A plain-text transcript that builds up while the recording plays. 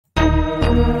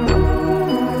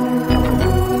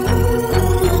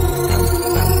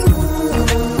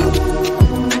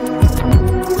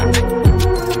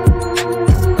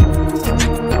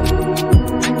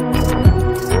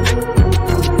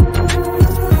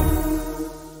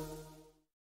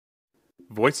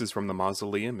Voices from the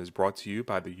Mausoleum is brought to you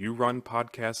by the You Run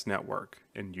Podcast Network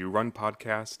and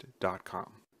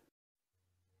yourunpodcast.com.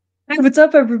 Hey, what's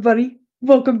up, everybody?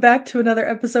 Welcome back to another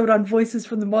episode on Voices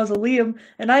from the Mausoleum,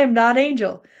 and I am not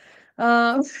Angel.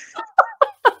 This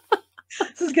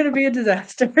is going to be a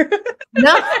disaster.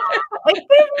 No, it's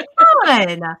been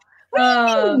fun. What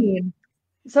do you mean?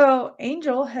 So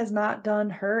Angel has not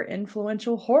done her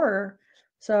influential horror,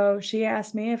 so she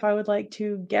asked me if I would like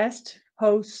to guest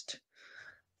host,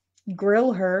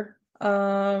 grill her,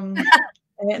 and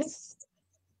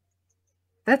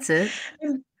That's it.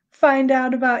 find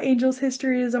out about Angel's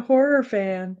history as a horror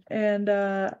fan and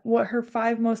what her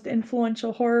 5 most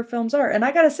influential horror films are. And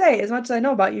I gotta say, as much as I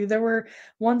know about you, there were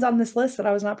ones on this list that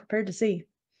I was not prepared to see.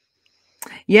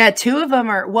 Yeah, 2 of them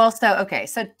are, well, so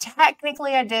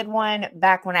technically I did one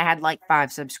back when I had like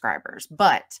 5 subscribers,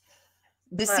 but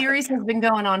the series has been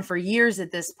going on for years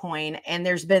at this point, and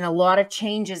there's been a lot of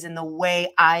changes in the way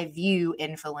I view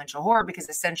influential horror, because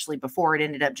essentially before it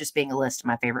ended up just being a list of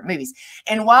my favorite movies.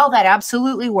 And while that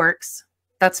absolutely works,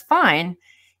 that's fine.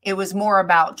 It was more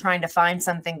about trying to find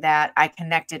something that I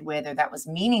connected with or that was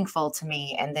meaningful to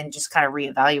me, and then just kind of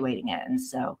reevaluating it. And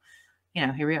so, you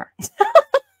know, here we are.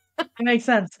 It makes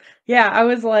sense. Yeah, I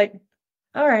was like,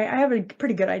 all right, I have a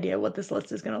pretty good idea what this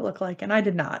list is going to look like, and I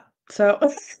did not. So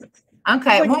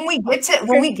okay, like, when we get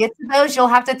to those, you'll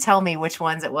have to tell me which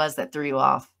ones it was that threw you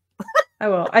off. I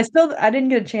will. I didn't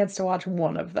get a chance to watch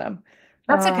one of them.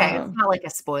 That's okay. It's not like a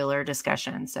spoiler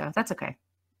discussion, so that's okay.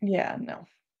 Yeah, no.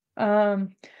 All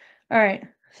right.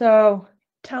 So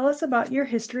tell us about your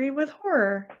history with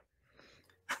horror.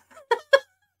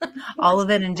 All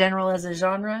of it in general as a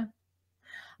genre.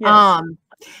 Yes.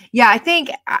 Yeah, I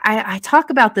think I talk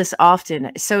about this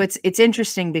often. So it's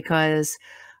interesting because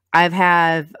I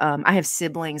have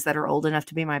siblings that are old enough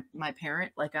to be my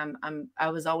parent. Like I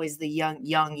was always the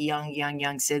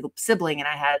young sibling, and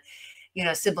I had, you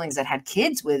know, siblings that had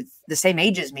kids with the same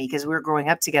age as me because we were growing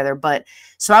up together. But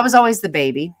so I was always the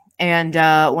baby. And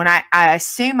when I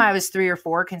assume I was 3 or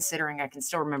 4, considering I can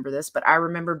still remember this, but I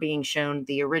remember being shown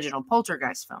the original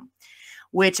Poltergeist film,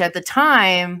 which at the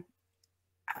time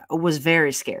was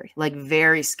very scary, like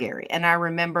very scary. And I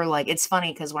remember, like, it's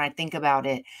funny because when I think about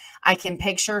it, I can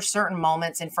picture certain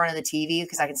moments in front of the TV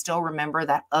because I can still remember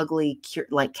that ugly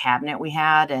like cabinet we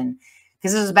had. And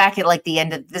because this was back at like the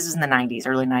end of, this is in the 90s,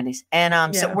 early 90s.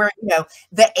 And so we're, you know,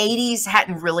 the 80s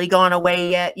hadn't really gone away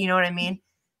yet. You know what I mean?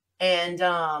 And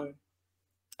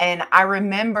I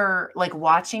remember like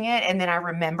watching it, and then I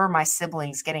remember my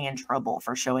siblings getting in trouble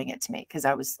for showing it to me because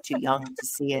I was too young to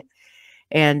see it.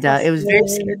 And it was very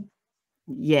scary.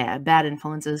 Yeah, bad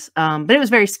influences. But it was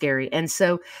very scary. And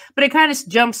so, but it kind of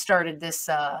jump started this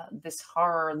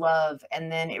horror love. And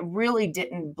then it really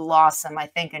didn't blossom, I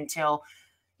think, until,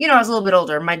 you know, I was a little bit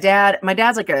older. My dad's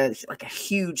like a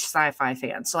huge sci-fi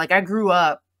fan. So like I grew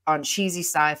up on cheesy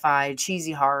sci-fi,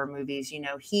 cheesy horror movies. You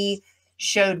know, he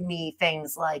showed me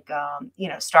things like you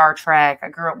know, Star Trek. I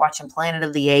grew up watching Planet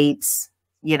of the Apes,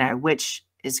 you know, which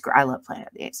I love Planet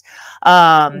of the Apes.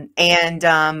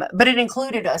 But it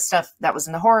included stuff that was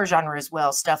in the horror genre as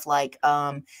well. Stuff like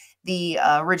the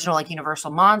original like Universal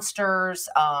Monsters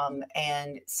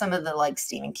and some of the like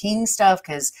Stephen King stuff,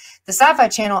 because the Sci-Fi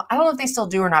Channel, I don't know if they still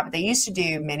do or not, but they used to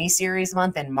do miniseries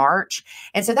month in March.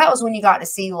 And so that was when you got to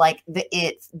see like the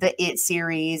It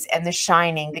series and The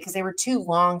Shining, because they were too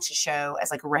long to show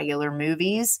as like regular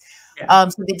movies. Yeah.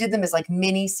 So they did them as like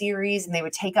mini series, and they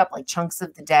would take up like chunks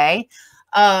of the day.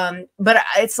 But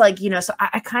it's like, you know, so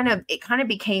it kind of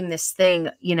became this thing,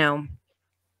 you know,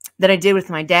 that I did with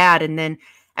my dad. And then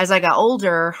as I got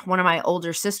older, one of my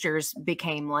older sisters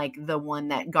became like the one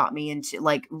that got me into,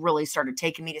 like, really started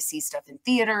taking me to see stuff in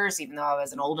theaters, even though I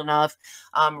wasn't old enough,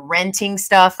 renting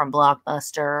stuff from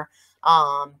Blockbuster,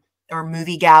 or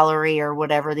Movie Gallery or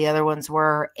whatever the other ones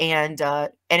were. And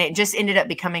it just ended up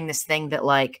becoming this thing that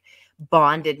like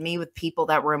bonded me with people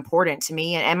that were important to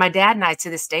me. And my dad and I to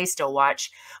this day still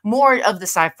watch more of the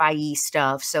sci-fi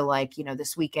stuff. So like, you know,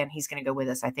 this weekend he's going to go with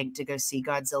us, I think, to go see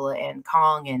Godzilla and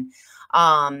Kong, and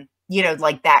you know,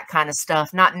 like that kind of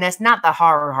stuff. Not the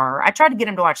horror. I tried to get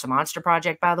him to watch The Monster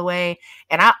Project, by the way,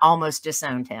 and I almost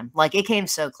disowned him. Like, it came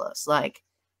so close. Like,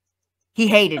 he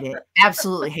hated it.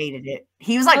 Absolutely hated it.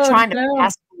 He was like trying to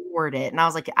fast forward it, and I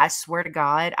was like, I swear to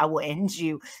God, I will end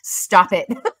you. Stop it.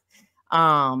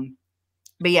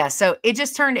 But yeah, so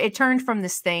it turned from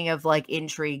this thing of like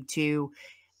intrigue to,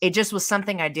 it just was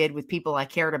something I did with people I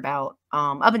cared about,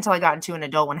 up until I got into an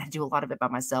adult when I do a lot of it by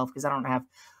myself, because I don't have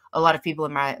a lot of people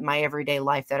in my everyday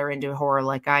life that are into horror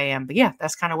like I am. But yeah,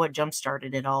 that's kind of what jump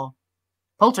started it all.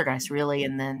 Poltergeist, really,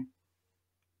 and then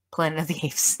Planet of the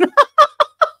Apes.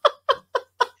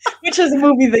 which is a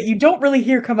movie that you don't really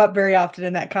hear come up very often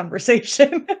in that conversation.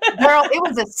 Girl, it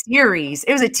was a series.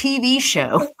 It was a TV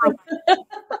show.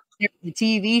 It was a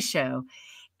TV show.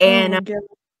 And Oh, God.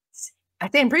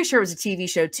 I'm pretty sure it was a TV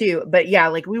show too. But yeah,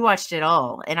 like we watched it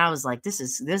all, and I was like, this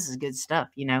is good stuff,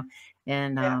 you know.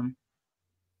 And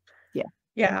Yeah.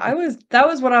 Yeah, that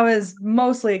was what I was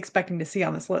mostly expecting to see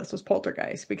on this list was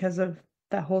Poltergeist because of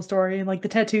that whole story and like the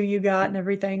tattoo you got and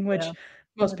everything, which Yeah.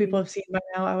 most people have seen by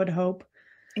now, I would hope.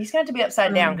 He's got to be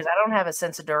upside down because I don't have a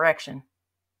sense of direction.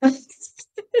 If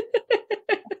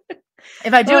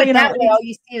I do it that way, all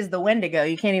you see is the Wendigo.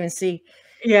 You can't even see.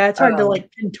 Yeah, it's hard to like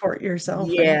contort yourself.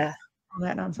 Yeah. All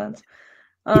that nonsense.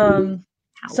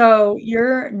 So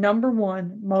your number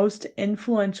one most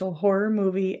influential horror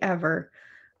movie ever.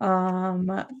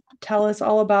 Tell us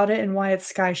all about it and why it's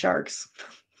Sky Sharks.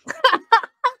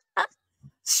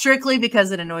 Strictly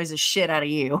because it annoys the shit out of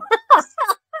you.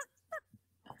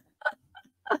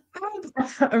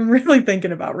 I'm really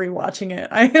thinking about rewatching it.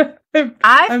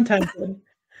 I'm tempted.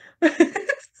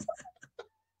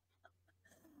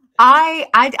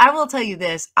 I will tell you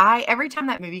this. Every time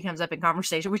that movie comes up in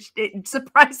conversation, which it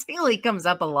surprisingly comes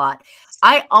up a lot,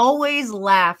 I always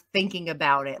laugh thinking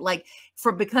about it. Like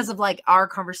because of like our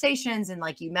conversations and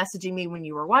like you messaging me when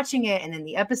you were watching it and then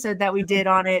the episode that we did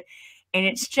on it. And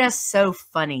it's just so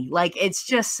funny. Like it's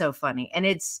just so funny. And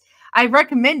I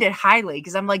recommend it highly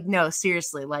because I'm like, no,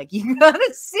 seriously, like you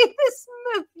gotta see this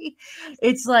movie.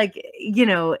 It's like, you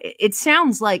know, it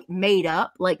sounds like made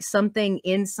up, like something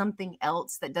in something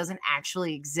else that doesn't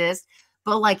actually exist,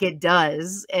 but like it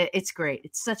does. It's great.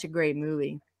 It's such a great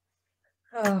movie.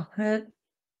 Oh, it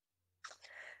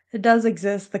does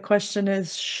exist. The question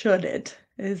is, should it?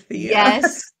 Is the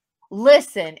yes.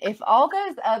 Listen, if all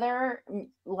those other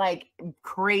like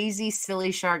crazy,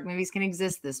 silly shark movies can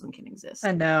exist, this one can exist.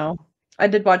 I know. I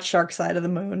did watch Shark Side of the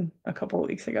Moon a couple of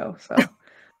weeks ago, so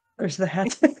there's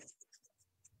that.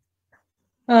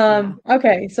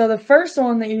 Okay, so the first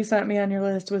one that you sent me on your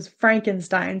list was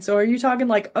Frankenstein. So are you talking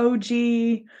like OG,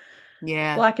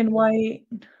 black and white?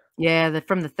 Yeah,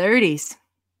 from the 30s.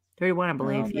 31, I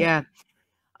believe. Yeah.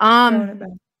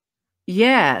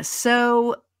 Yeah,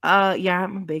 so yeah,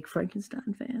 I'm a big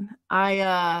Frankenstein fan.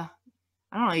 I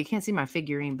don't know, you can't see my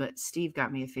figurine, but Steve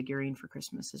got me a figurine for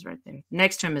Christmas. Is right there.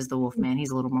 Next to him is the Wolfman.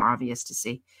 He's a little more obvious to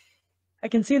see. I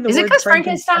can see the Is word it because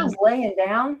Frankenstein's laying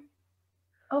down?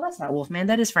 Oh, that's not Wolfman.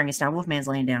 That is Frankenstein. Wolfman's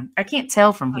laying down. I can't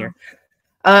tell from here.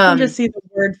 I can just see the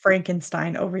word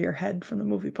Frankenstein over your head from the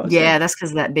movie poster. Yeah, that's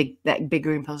because that big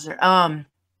green poster.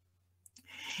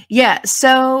 Yeah,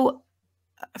 so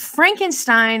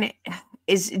Frankenstein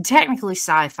is technically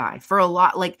sci-fi for a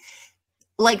lot. Like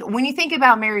when you think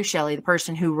about Mary Shelley, the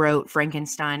person who wrote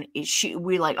Frankenstein,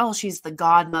 we're like, oh, she's the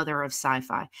godmother of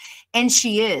sci-fi, and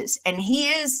she is, and he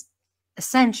is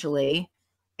essentially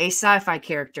a sci-fi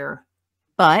character.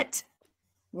 But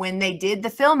when they did the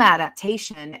film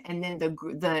adaptation, and then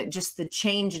the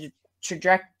change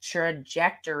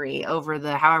trajectory over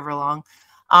the however long,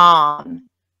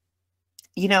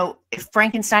 you know,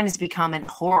 Frankenstein has become a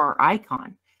horror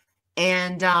icon.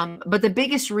 And but the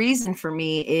biggest reason for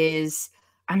me is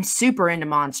I'm super into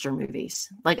monster movies.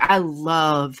 Like I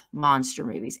love monster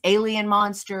movies, alien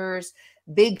monsters,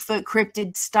 Bigfoot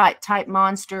cryptid type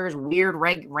monsters, weird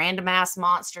random ass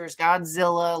monsters,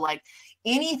 Godzilla, like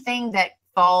anything that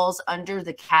falls under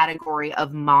the category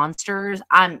of monsters,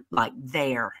 I'm like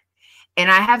there. And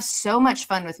I have so much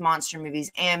fun with monster movies.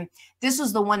 And this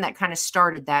was the one that kind of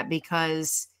started that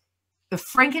because the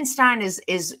Frankenstein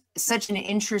is such an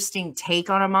interesting take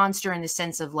on a monster in the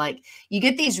sense of like, you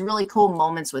get these really cool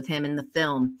moments with him in the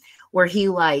film where he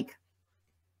like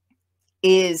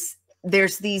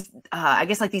there's these, I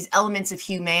guess like these elements of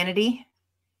humanity.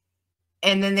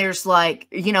 And then there's like,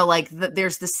 you know, like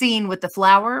there's the scene with the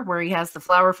flower where he has the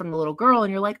flower from the little girl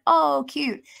and you're like, oh,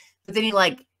 cute. But then he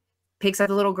like picks up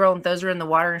the little girl and throws her in the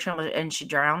water and she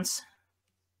drowns.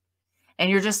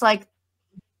 And you're just like,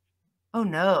 oh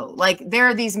no. Like there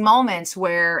are these moments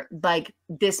where like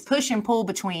this push and pull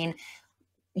between,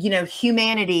 you know,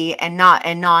 humanity and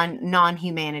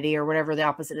non-humanity or whatever the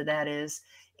opposite of that is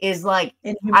like,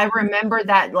 I remember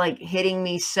that like hitting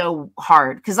me so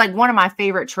hard. Cause like one of my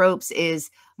favorite tropes is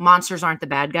monsters aren't the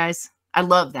bad guys. I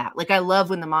love that. Like I love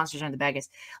when the monsters aren't the bad guys.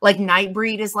 Like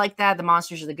Nightbreed is like that. The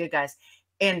monsters are the good guys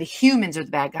and the humans are the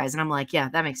bad guys. And I'm like, yeah,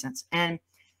 that makes sense. And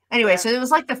anyway, so it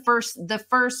was like the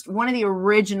first one of the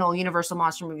original Universal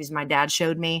monster movies my dad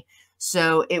showed me.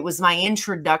 So it was my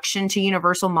introduction to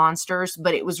Universal Monsters,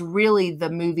 but it was really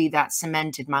the movie that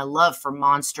cemented my love for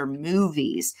monster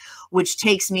movies, which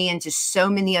takes me into so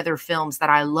many other films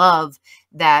that I love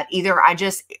that either I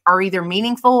just are either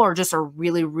meaningful or just are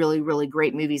really, really, really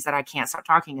great movies that I can't stop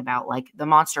talking about, like The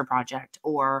Monster Project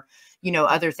or, you know,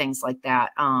 other things like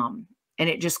that. And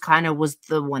it just kind of was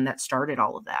the one that started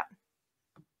all of that.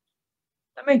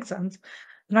 That makes sense.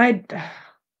 And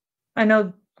I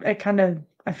know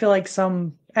I feel like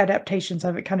some adaptations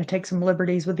of it kind of take some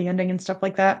liberties with the ending and stuff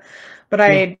like that. But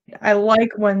Yeah. I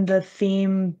like when the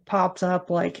theme pops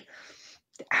up, like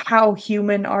how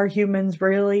human are humans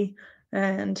really?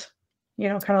 And, you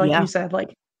know, kind of like Yeah. you said,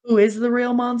 like who is the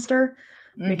real monster?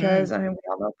 Because Hmm. I mean,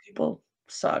 we all know people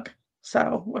suck.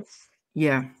 So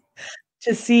Yeah.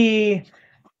 to see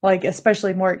like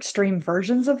especially more extreme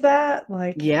versions of that,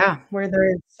 like Yeah. where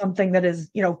there is something that is,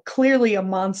 you know, clearly a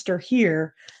monster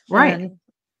here Right. and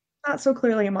not so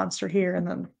clearly a monster here, and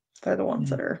then they're the ones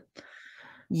Yeah. that are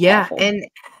Yeah, awful.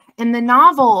 and the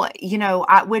novel, you know,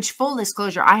 which full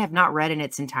disclosure, I have not read in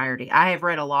its entirety. I have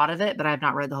read a lot of it, but I have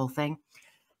not read the whole thing.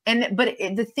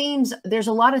 The themes, there's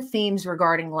a lot of themes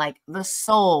regarding like the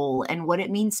soul and what it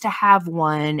means to have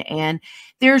one, and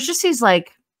there's just these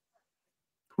like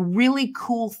really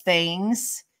cool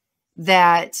things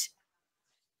that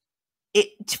it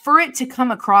for it to come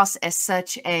across as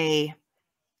such a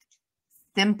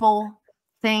simple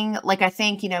thing. Like I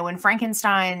think, you know, when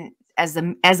Frankenstein as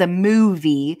a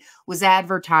movie was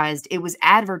advertised, it was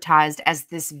advertised as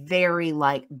this very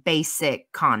like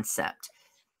basic concept.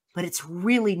 But it's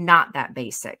really not that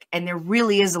basic. And there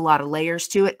really is a lot of layers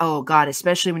to it. Oh God,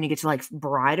 especially when you get to like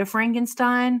Bride of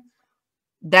Frankenstein.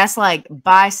 That's like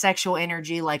bisexual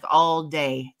energy like all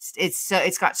day.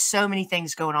 It's got so many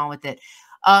things going on with it.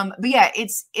 But yeah,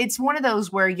 it's one of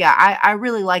those where yeah, I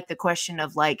really like the question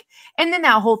of like, and then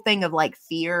that whole thing of like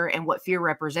fear and what fear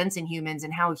represents in humans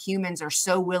and how humans are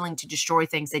so willing to destroy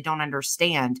things they don't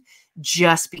understand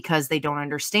just because they don't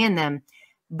understand them.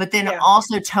 But then Yeah.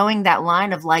 also towing that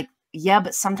line of like, yeah,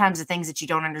 but sometimes the things that you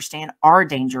don't understand are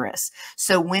dangerous.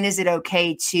 So when is it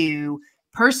okay to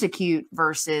persecute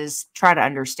versus try to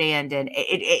understand? And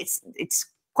it's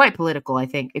quite political, I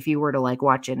think, if you were to like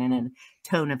watch it in a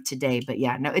tone of today. But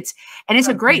yeah, no, it's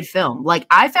a great Okay. film. Like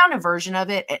I found a version of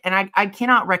it, and I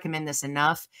cannot recommend this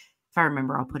enough. If I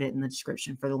remember, I'll put it in the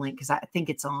description for the link because I think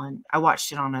it's on. I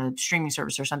watched it on a streaming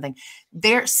service or something.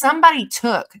 Somebody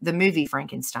took the movie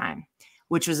Frankenstein,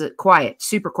 which was a quiet,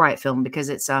 super quiet film because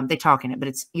it's they talk in it, but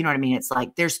it's, you know what I mean. It's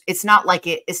like it's not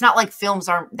like films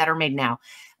that are made now.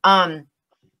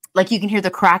 Like you can hear the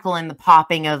crackle and the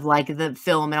popping of like the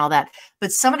film and all that,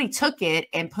 but somebody took it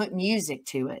and put music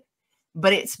to it,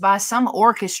 but it's by some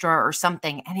orchestra or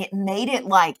something. And it made it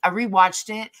like, I rewatched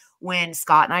it when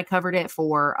Scott and I covered it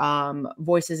for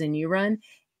Voices in You Run.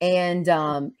 And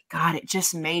God, it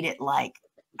just made it like,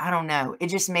 I don't know. It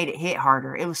just made it hit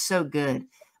harder. It was so good.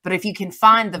 But if you can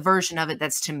find the version of it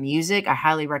that's to music, I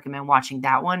highly recommend watching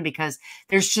that one because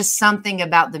there's just something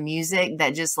about the music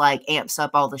that just like amps up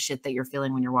all the shit that you're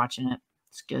feeling when you're watching it.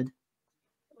 It's good.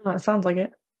 Well, it sounds like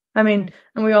it. I mean,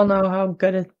 and we all know how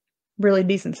good a really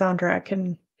decent soundtrack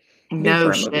can be No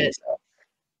for a movie. shit. So,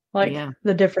 like Yeah.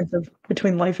 the difference of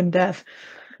between life and death.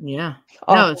 Yeah.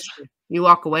 No, Awful. it's true. You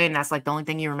walk away and that's like the only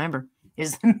thing you remember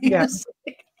is the Yeah. music.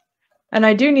 And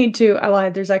I do need to, I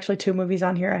lied, there's actually 2 movies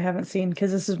on here I haven't seen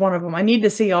because this is one of them. I need to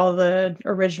see all the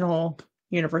original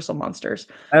Universal monsters.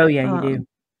 Oh yeah, you Um, do.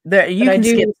 There but you I can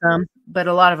skip do some, but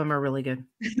a lot of them are really good.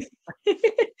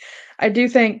 I do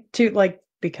think too, like,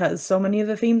 because so many of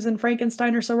the themes in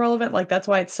Frankenstein are so relevant, like, that's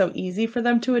why it's so easy for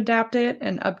them to adapt it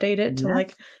and update it to, Yeah.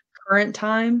 like, current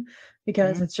time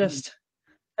because it's Mhm. just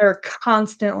they're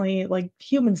constantly like,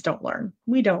 humans don't learn.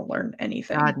 We don't learn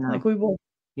anything. God no. Like, we will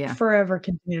Yeah. forever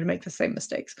continue to make the same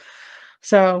mistakes.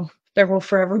 So, there will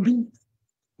forever be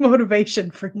motivation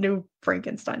for new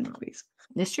Frankenstein movies.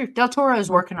 It's true. Del Toro is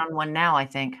Mhm. working on one now, I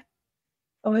think.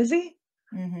 Oh, is he?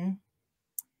 Hmm.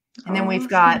 And then we've Awesome.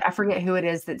 got, I forget who it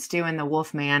is that's doing the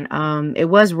Wolfman. It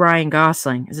was Ryan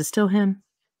Gosling. Is it still him?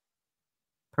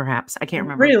 Perhaps. I can't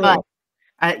remember. Really? But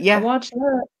I'll yeah. watch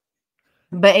that.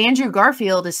 But Andrew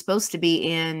Garfield is supposed to be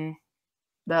in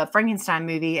the Frankenstein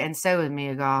movie, and so is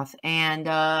Mia Goth. And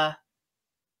oh,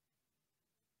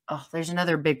 there's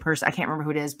another big person. I can't remember who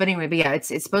it is. But anyway, but yeah, it's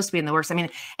supposed to be in the works. I mean,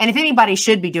 and if anybody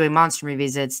should be doing monster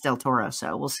movies, it's Del Toro.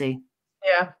 So we'll see.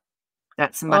 Yeah.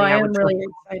 That's Well, somebody I I am would trust. really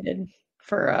excited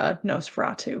for,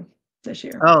 Nosferatu this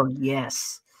year. Oh,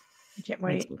 yes. I can't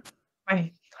Me wait. too.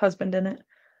 My husband in it.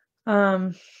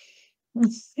 Um,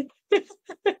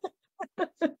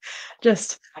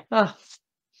 just, uh,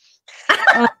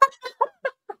 uh,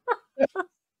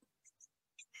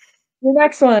 The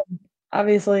next one,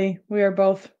 obviously, we are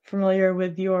both familiar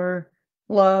with your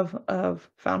love of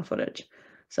found footage.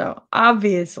 So,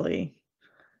 obviously,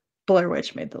 Blair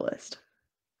Witch made the list.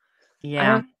 I Yeah.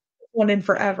 haven't put one in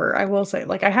forever, I will say.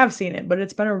 Like, I have seen it, but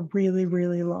it's been a really,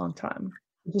 really long time,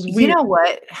 which is You weird. know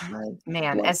what? I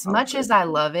Man, love as found much footage. as I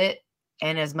love it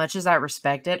and as much as I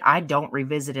respect it, I don't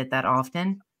revisit it that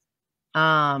often.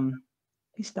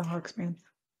 These dogs, man.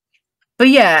 But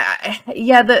yeah,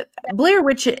 the Blair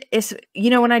Witch is,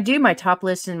 when I do my top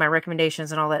list and my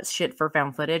recommendations and all that shit for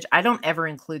found footage, I don't ever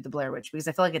include the Blair Witch because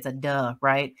I feel like it's a duh,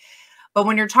 right? But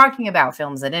when you're talking about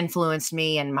films that influenced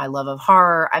me and my love of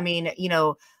horror, I mean,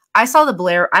 I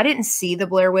didn't see the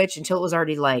Blair Witch until it was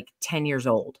already like 10 years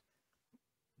old.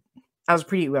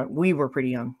 We were pretty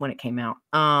young when it came out.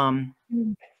 Mm.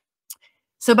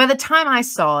 So by the time I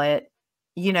saw it,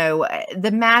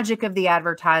 the magic of the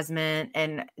advertisement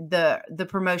and the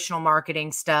promotional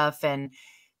marketing stuff and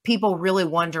people really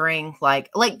wondering I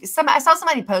saw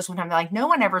somebody post one time, they're like, no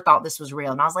one ever thought this was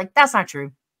real. And I was like, that's not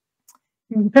true.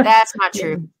 That's not Yeah.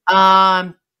 true.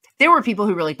 There were people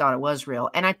who really thought it was real.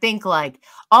 And I think like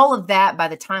all of that by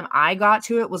the time I got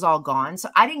to it was all gone. So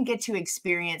I didn't get to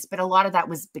experience, but a lot of that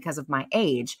was because of my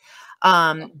age.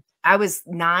 I was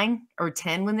 9 or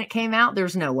 10 when it came out.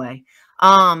 There's no way.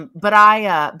 But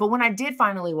when I did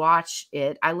finally watch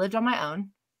it, I lived on my own.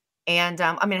 And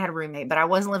I had a roommate, but I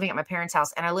wasn't living at my parents'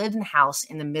 house. And I lived in a house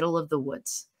in the middle of the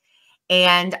woods.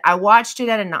 And I watched it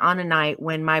on a night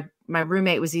when my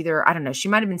roommate was either, I don't know, she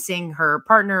might have been seeing her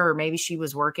partner or maybe she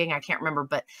was working. I can't remember,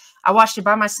 but I watched it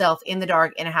by myself in the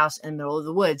dark in a house in the middle of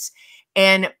the woods.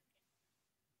 And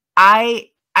I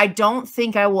don't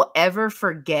think I will ever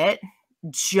forget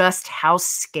just how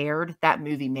scared that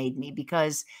movie made me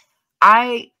because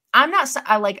we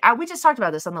just talked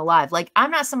about this on the live. Like,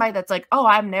 I'm not somebody that's like, oh,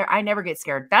 I never get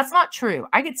scared. That's not true.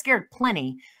 I get scared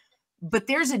plenty. But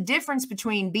there's a difference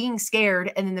between being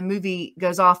scared and then the movie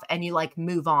goes off and you like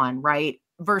move on, right?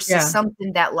 Versus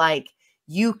something that like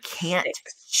you can't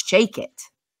shake it.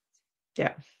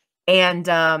 Yeah.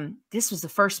 And this was the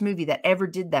first movie that ever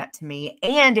did that to me.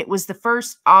 And it was the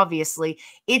first, obviously,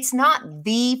 it's not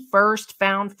the first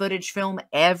found footage film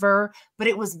ever, but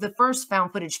it was the first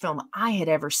found footage film I had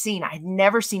ever seen. I had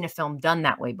never seen a film done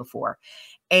that way before.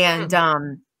 And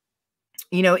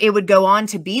it would go on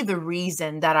to be the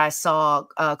reason that I saw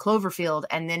Cloverfield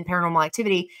and then Paranormal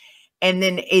Activity. And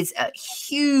then it's a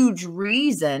huge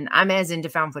reason I'm as into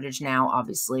found footage now,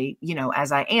 obviously,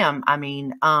 as I am.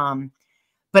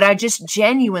 But I just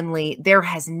genuinely, there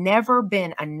has never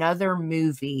been another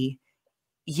movie,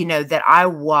 that I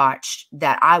watched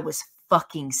that I was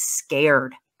fucking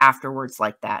scared afterwards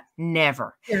like that.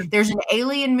 Never. Yeah. There's an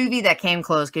alien movie that came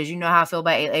close because you know how I feel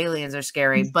about aliens are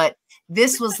scary. But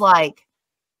this was like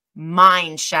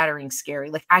mind-shattering scary.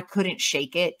 Like I couldn't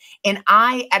shake it. And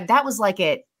that was like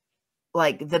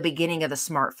the beginning of the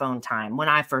smartphone time when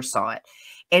I first saw it.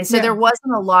 And so there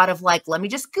wasn't a lot of like, let me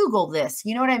just Google this.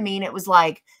 You know what I mean? It was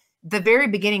like the very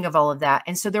beginning of all of that.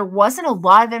 And so there wasn't a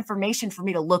lot of information for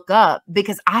me to look up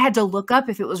because I had to look up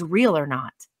if it was real or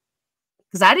not.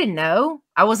 Because I didn't know.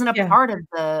 I wasn't a part of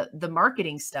the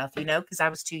marketing stuff, because I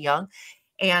was too young.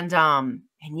 And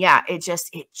yeah, it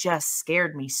just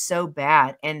scared me so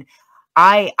bad. And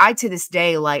I to this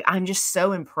day, like, I'm just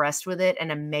so impressed with it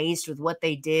and amazed with what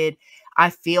they did. I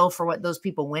feel for what those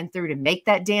people went through to make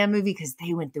that damn movie because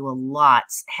they went through a lot.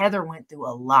 Heather went through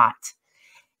a lot.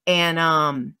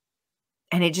 And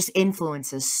it just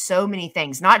influences so many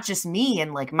things, not just me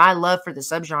and like my love for the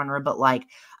subgenre, but like,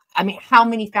 how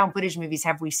many found footage movies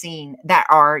have we seen that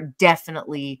are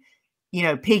definitely,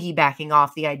 piggybacking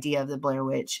off the idea of the Blair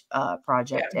Witch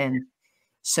Project. And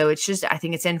so it's just, I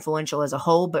think it's influential as a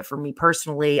whole, but for me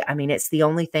personally, it's the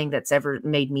only thing that's ever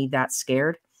made me that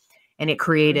scared. And it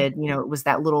created, it was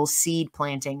that little seed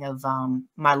planting of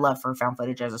my love for found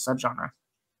footage as a subgenre.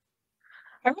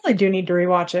 I really do need to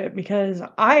rewatch it because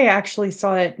I actually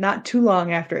saw it not too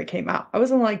long after it came out. I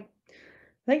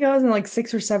think I was in like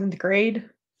 6th or 7th grade,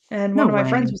 and No one of my way.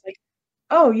 friends was like,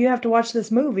 "Oh, you have to watch this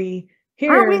movie.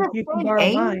 Aren't we Here, the you can same borrow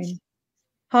age? mine."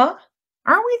 Huh?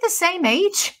 Aren't we the same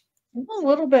age? I'm a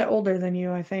little bit older than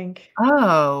you, I think.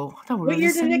 Oh, I thought we What were the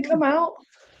year did same it come age. out?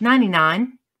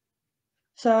 99.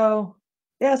 So,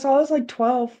 yeah, so I was like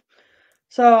 12.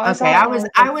 So I Okay, saw it when I was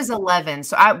I like, was 11.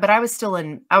 So I was still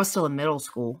in middle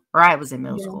school, or I was in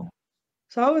middle yeah. school.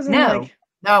 So I was in No, like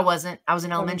I wasn't. I was in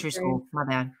 7th elementary grade. school. My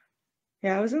bad.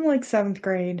 Yeah, I was in like 7th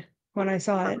grade when I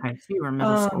saw it. Okay, so you were in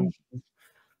middle Um, school.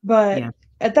 but Yeah.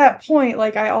 at that point,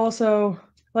 like I also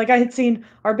like I had seen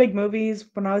our big movies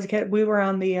when I was a kid. We were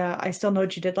on the I Still Know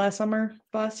What You Did Last Summer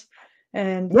bus.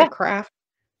 and The Yeah. Craft.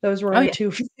 Those were Oh our yeah.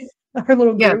 two, our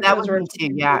little Yeah, group. that Those was were our me two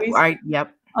too. main Yeah. movies.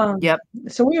 Yep. Um, Yep.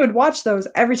 so we would watch those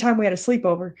every time we had a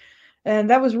sleepover, and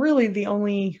that was really the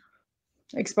only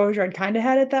exposure I'd kind of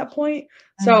had at that point.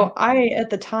 Mhm. So I, at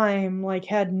the time, like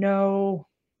had no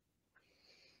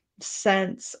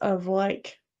sense of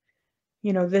like,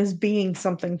 this being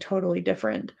something totally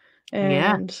different.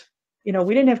 Yeah. And, we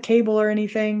didn't have cable or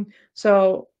anything.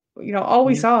 So, all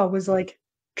we Yeah. saw was like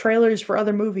trailers for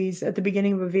other movies at the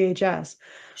beginning of a VHS.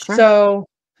 Sure. So,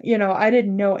 I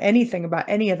didn't know anything about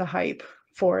any of the hype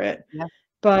for it. Yeah.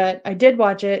 But I did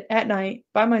watch it at night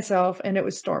by myself and it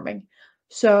was storming.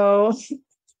 So,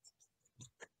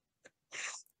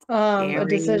 a Scary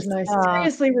decision I stuff.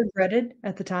 seriously regretted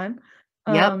at the time.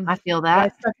 Yep, I feel But I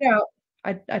that. stuck it out.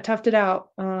 I toughed it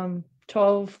out.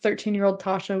 12, 13-year-old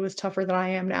Tasha was tougher than I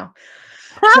am now.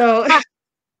 So,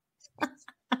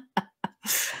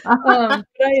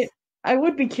 but I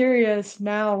would be curious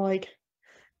now, like,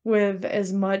 with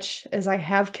as much as I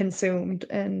have consumed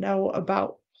and know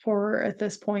about horror at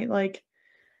this point, like,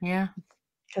 Yeah.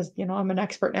 because I'm an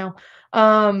expert now.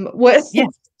 What Yeah.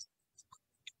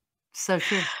 So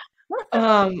true.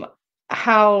 um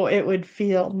how it would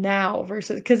feel now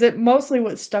versus because it mostly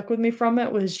what stuck with me from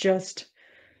it was just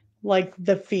like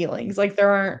the feelings. Like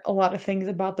there aren't a lot of things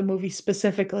about the movie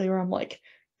specifically where I'm like,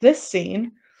 this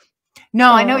scene.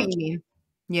 No, I know what Um, you mean.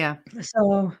 Yeah.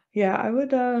 so yeah,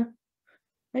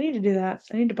 I need to do that.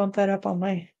 I need to bump that up on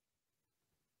my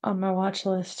watch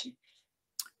list.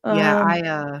 Yeah,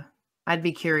 Um, I'd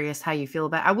be curious how you feel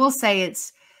about I will say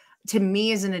it's to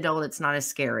me as an adult, it's not as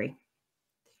scary.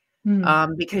 hmm,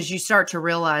 Because you start to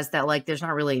realize that like there's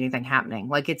not really anything happening.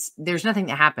 Like there's nothing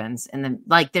that happens. And then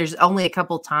like there's only a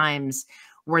couple times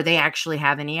where they actually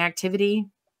have any activity.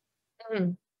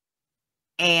 hmm,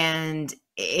 And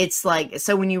it's like,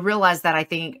 so when you realize that, I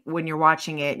think when you're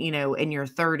watching it, in your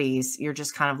 30s, you're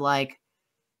just kind of like,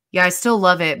 yeah, I still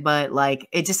love it, but like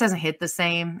it just doesn't hit the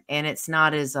same. And it's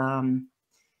not as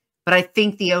but I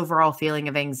think the overall feeling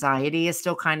of anxiety is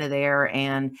still kind of there.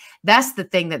 And that's the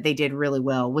thing that they did really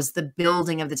well was the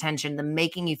building of the tension, the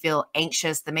making you feel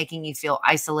anxious, the making you feel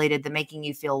isolated, the making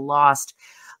you feel lost.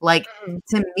 Like hmm,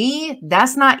 to me,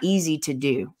 that's not easy to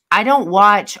do. I don't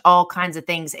watch all kinds of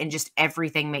things and just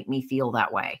everything make me feel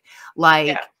that way.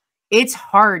 yeah, Like it's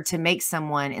hard to make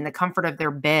someone in the comfort of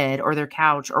their bed or their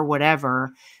couch or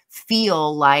whatever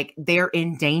feel like they're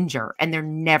in danger and they're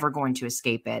never going to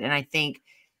escape it. And I think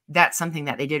that's something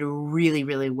that they did really,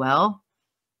 really well.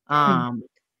 hmm, Um,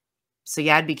 so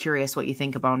yeah, I'd be curious what you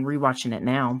think about rewatching it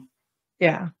now.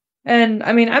 yeah. And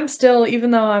I mean, I'm still,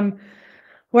 even though I'm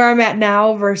where I'm at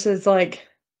now versus, like,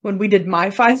 when we did my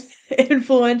 5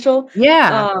 influential,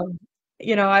 Yeah. um,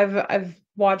 I've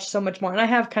watched so much more, and I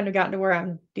have kind of gotten to where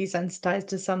I'm desensitized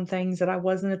to some things that I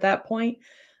wasn't at that point,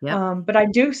 Yep. but I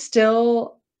do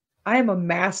still I am a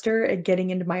master at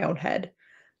getting into my own head,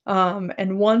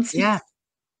 and once Yeah.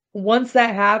 once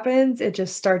that happens, it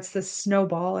just starts this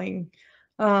snowballing.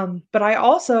 But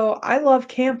I love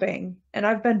camping and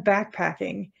I've been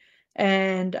backpacking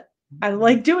and I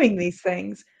like doing these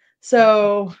things.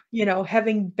 So,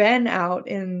 having been out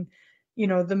in,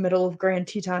 the middle of Grand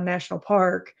Teton National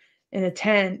Park in a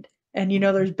tent and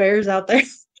there's bears out there,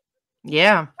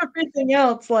 Yeah. everything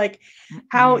else, like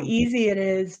how Mm-mm. easy it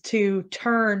is to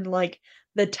turn like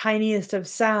the tiniest of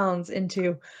sounds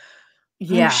into, oh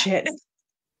Yeah. shit.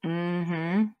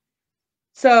 Mhm.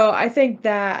 So, I think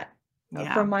that,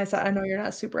 Yeah. from my side I know you're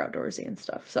not super outdoorsy and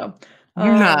stuff, so,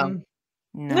 No. um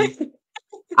No.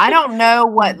 I don't know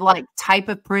what like type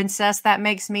of princess that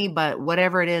makes me, but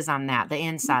whatever it is, I'm that. The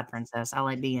inside princess. I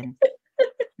like being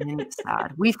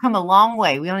inside. We've come a long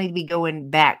way. We don't need to be going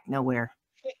back nowhere.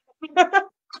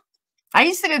 I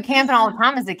used to go camping all the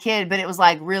time as a kid, but it was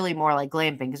like really more like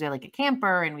glamping because we had like a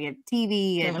camper and we had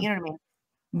TV and Yeah. you know what I mean?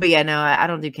 But yeah, no, I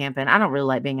don't do camping. I don't really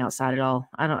like being outside at all.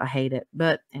 I hate it.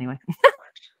 But anyway.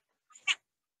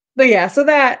 But, yeah, so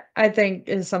that, I think,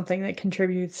 is something that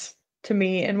contributes to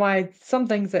me and why some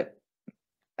things that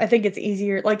I think it's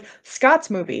easier like, Scott's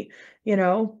movie,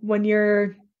 when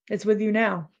you're it's with you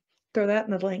now. Throw that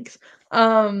in the links.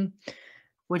 Um,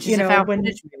 Which is a found when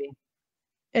footage movie.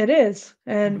 it is,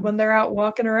 and Mhm, when they're out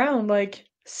walking around, like, mhm.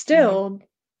 still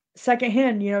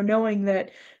secondhand, knowing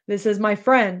that this is my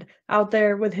friend out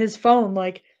there with his phone,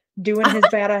 like, doing his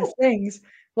badass things,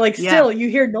 like, Yeah. still, you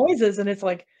hear noises and it's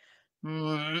like,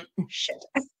 Mm, "Shit.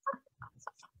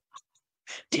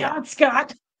 yeah. Damn it,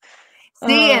 Scott."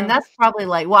 See, and Uh, that's probably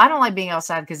like well, I don't like being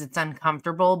outside because it's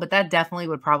uncomfortable, but that definitely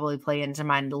would probably play into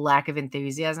my lack of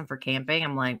enthusiasm for camping.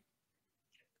 I'm like,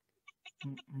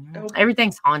 mm-mm. nope.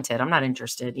 Everything's haunted. I'm not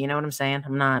interested. You know what I'm saying?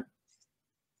 I'm not.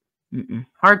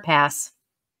 Hard pass.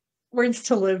 Words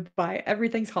to live by.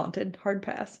 Everything's haunted. Hard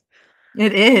pass.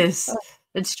 It is.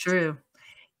 It's true.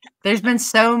 There's been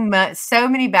so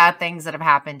many bad things that have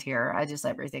happened here.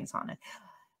 Everything's haunted.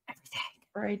 Everything.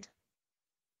 Right.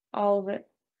 All of it.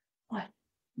 What?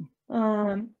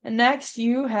 And next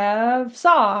you have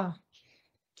Saw.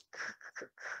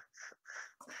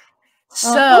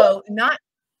 So not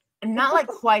like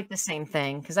quite the same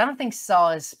thing, because I don't think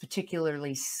Saw is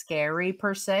particularly scary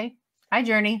per se. Hi,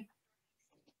 Journey.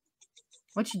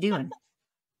 What you doing?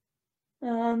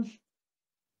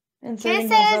 Inserting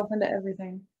himself into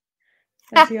everything,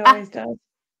 as he always does.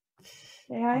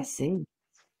 Say hi. I see.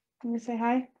 Can you say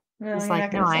hi? No, It's you're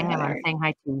like, not no, gonna I say am. hi. I'm saying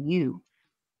hi to you.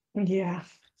 Yeah.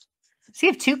 So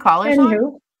you have two collars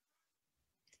on?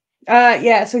 Anywho.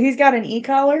 Yeah, so he's got an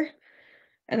e-collar,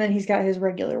 and then he's got his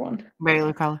regular one.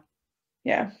 Regular collar.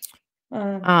 Yeah.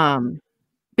 But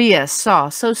yeah, Saw.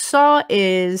 So Saw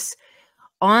is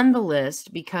on the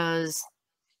list because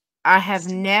I have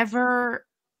never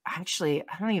actually,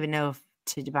 I don't even know if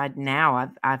to divide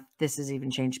now. This has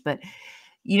even changed, but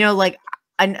like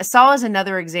Saw is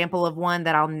another example of one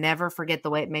that I'll never forget the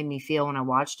way it made me feel when I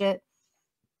watched it.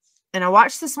 And I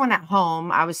watched this one at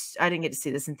home. I didn't get to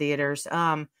see this in theaters.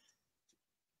 But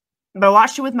I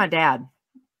watched it with my dad.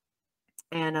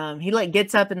 And he like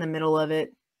gets up in the middle of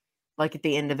it, like at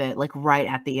the end of it, like right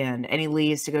at the end, and he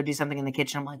leaves to go do something in the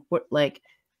kitchen. I'm like, what, like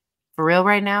for real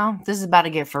right now? This is about to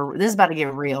get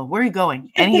real. Where are you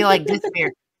going? And he like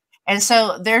disappeared. And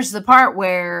so there's the part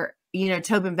where,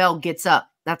 Tobin Bell gets up.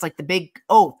 That's like the big,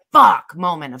 oh fuck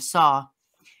moment of Saw.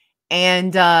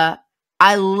 And I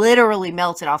literally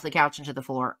melted off the couch into the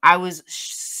floor. I was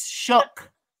shook.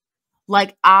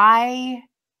 Like I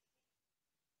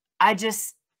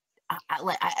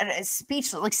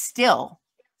speechless, like still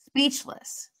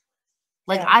speechless.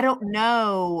 Like, yeah. I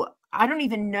don't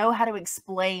even know how to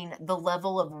explain the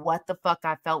level of what the fuck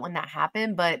I felt when that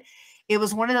happened. But it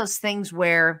was one of those things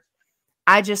where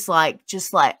I just like,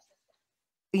 like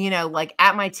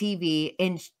at my TV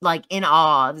in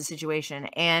awe of the situation.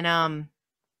 And,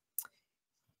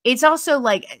 it's also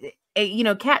like,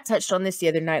 Kat touched on this the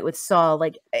other night with Saw.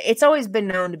 Like, it's always been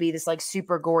known to be this like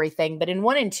super gory thing, but in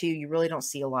 1 and 2, you really don't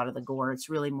see a lot of the gore. It's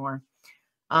really more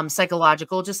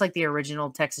psychological, just like the original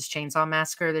Texas Chainsaw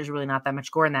Massacre. There's really not that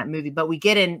much gore in that movie, but we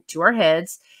get into our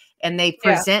heads and they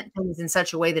present things in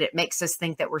such a way that it makes us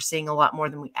think that we're seeing a lot more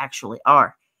than we actually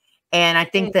are. And I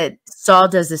think that Saw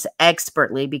does this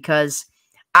expertly, because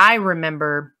I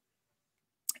remember,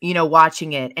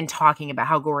 watching it and talking about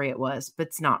how gory it was, but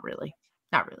it's not really.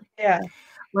 Yeah.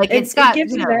 Like it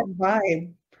gives you that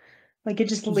vibe. Like it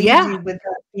just leaves you with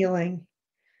that feeling.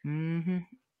 Mm-hmm.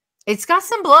 It's got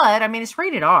some blood. I mean, it's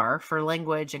rated R for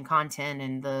language and content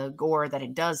and the gore that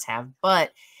it does have,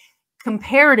 but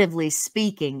comparatively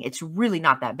speaking, it's really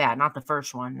not that bad. Not the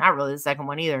first one, not really the second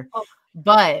one either. Oh.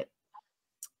 But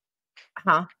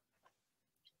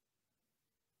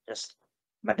just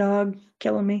my dog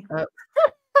killing me.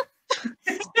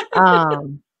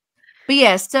 But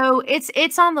yeah, so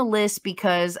it's on the list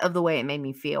because of the way it made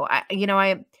me feel.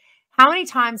 How many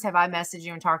times have I messaged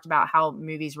you and talked about how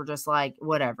movies were just like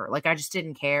whatever, like I just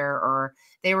didn't care, or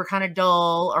they were kind of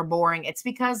dull or boring? It's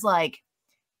because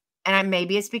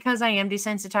maybe it's because I am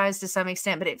desensitized to some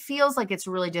extent, but it feels like it's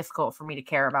really difficult for me to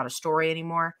care about a story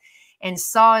anymore. And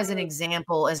Saw is an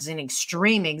example, as an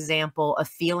extreme example of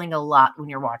feeling a lot when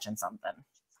you're watching something.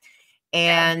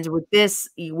 And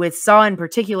with Saw in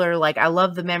particular, like I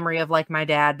love the memory of like my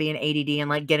dad being ADD and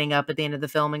like getting up at the end of the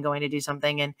film and going to do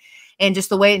something, and just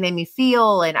the way it made me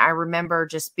feel. And I remember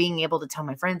just being able to tell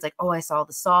my friends like, oh, I saw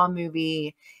the Saw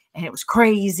movie and it was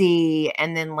crazy.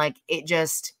 And then like it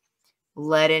just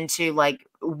led into like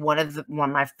one of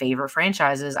my favorite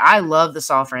franchises. I love the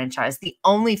Saw franchise. The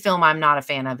only film I'm not a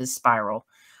fan of is Spiral.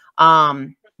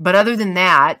 But other than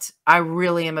that, I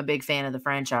really am a big fan of the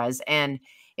franchise. And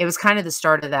it was kind of the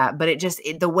start of that, but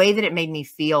the way that it made me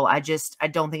feel, I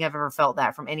don't think I've ever felt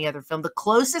that from any other film. The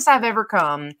closest I've ever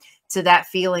come to that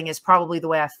feeling is probably the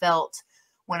way I felt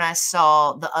when I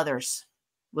saw The Others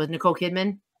with Nicole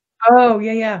Kidman. Oh,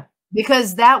 yeah.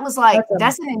 Because that was like,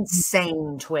 that's an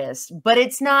insane twist, but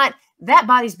it's not, that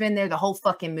body's been there the whole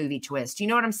fucking movie twist. You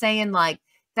know what I'm saying? Like,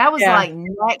 that was like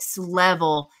next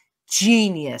level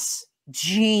genius.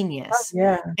 Oh,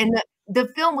 yeah. And the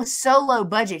film was so low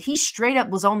budget. He straight up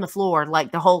was on the floor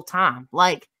like the whole time.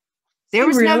 Like there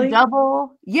was no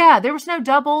double. Yeah, there was no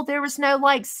double. There was no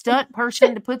like stunt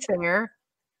person to put there.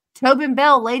 Tobin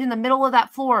Bell laid in the middle of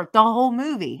that floor the whole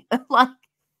movie. Like,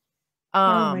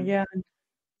 oh my God.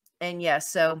 And yeah,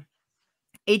 so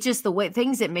it just the way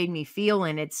things it made me feel,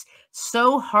 and it's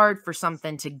so hard for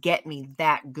something to get me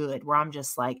that good where I'm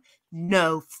just like,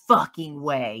 no fucking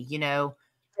way, you know?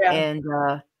 Yeah.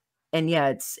 And yeah,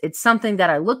 it's something that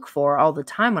I look for all the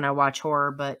time when I watch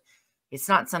horror, but it's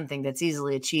not something that's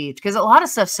easily achieved because a lot of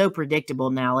stuff's so predictable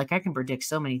now. Like I can predict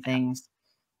so many things.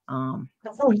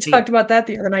 We talked about that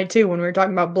the other night too when we were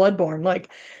talking about Bloodborne.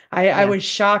 Like, I Yeah. was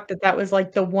shocked that that was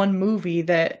like the one movie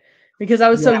that because I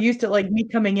was so Yeah. used to like me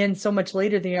coming in so much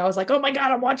later than you. I was like, oh my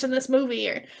god, I'm watching this movie,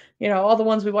 or all the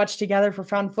ones we watched together for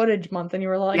Found Footage Month, and you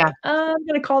were like, Yeah. I'm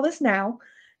gonna call this now,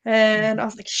 and I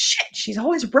was like, shit, she's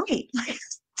always right. Like,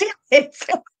 damn it.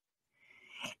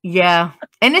 Yeah.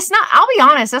 And it's not, I'll be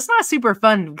honest, that's not super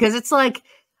fun because it's like,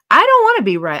 I don't want to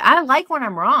be right. I like when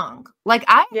I'm wrong. Like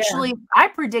Yeah. I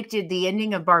predicted the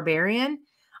ending of Barbarian.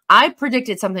 I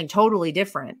predicted something totally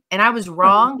different and I was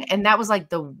wrong. And that was like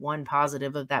the one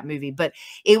positive of that movie. But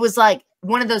it was like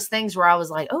one of those things where I was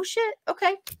like, oh shit.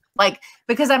 Okay. Like,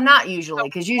 because I'm not usually,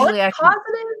 because usually What I can,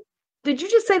 positive? Did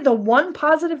you just say the one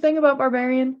positive thing about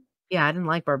Barbarian? yeah, I didn't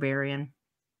like Barbarian.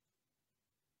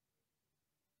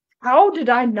 How did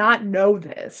I not know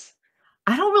this?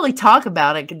 I don't really talk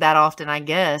about it that often, I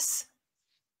guess.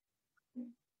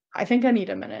 I think I need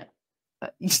a minute. Uh,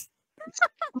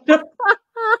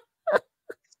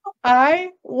 I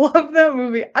love that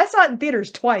movie. I saw it in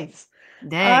theaters twice.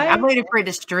 Dang, I waited for it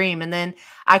to stream, and then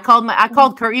I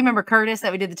called Kurt. You remember Curtis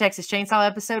that we did the Texas Chainsaw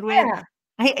episode with? Yeah.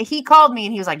 He called me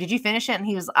and he was like, "Did you finish it?"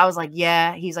 And I was like,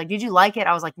 "Yeah." He's like, "Did you like it?"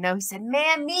 I was like, "No." He said,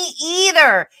 "Man, me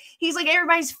either." He's like,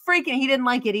 "Everybody's freaking." He didn't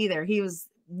like it either.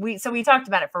 So we talked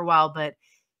about it for a while, but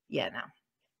yeah, no,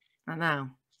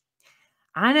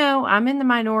 I know, I'm in the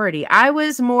minority. I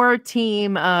was more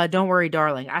team Don't Worry,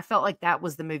 Darling. I felt like that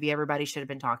was the movie everybody should have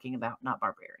been talking about, not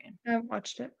Barbarian. I haven't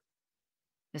watched it.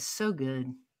 It's so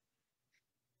good.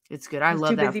 It's good. I I was love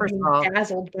too that. busy First being of all,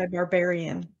 dazzled by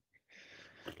Barbarian.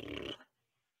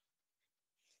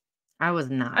 I was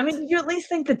not. I mean, did you at least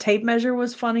think the tape measure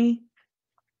was funny?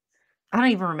 I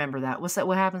don't even remember that. What's that?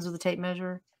 What happens with the tape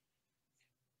measure?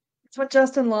 It's what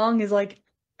Justin Long is like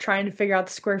trying to figure out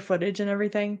the square footage and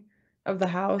everything of the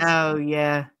house. Oh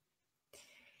yeah.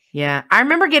 Yeah. I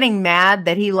remember getting mad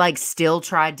that he like still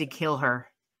tried to kill her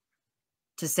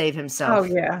to save himself. Oh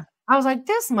yeah. I was like,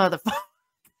 this motherfucker.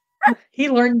 He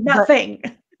learned nothing.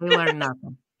 He learned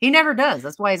nothing. He never does.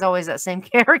 That's why he's always that same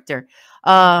character.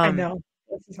 I know.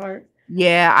 That's his heart.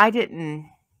 Yeah,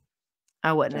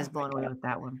 I wasn't as blown away with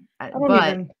that one. I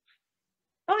don't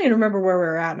even remember where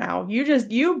we're at now.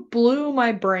 You blew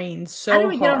my brain so how do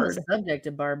we get on hard. the subject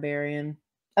of Barbarian?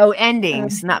 Oh,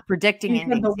 endings, not predicting You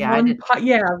said endings. the Yeah, one pot.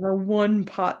 Yeah, the one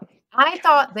pot. I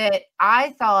thought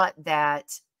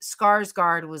that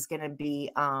Skarsgård was going to be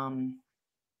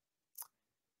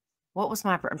what was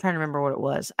I'm trying to remember what it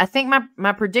was. I think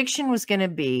my prediction was going to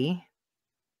be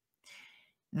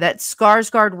that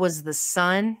Skarsgård was the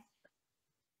son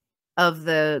of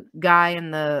the guy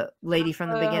and the lady from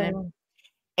the beginning,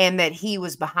 and that he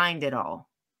was behind it all,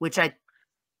 which I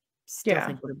still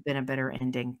think would have been a better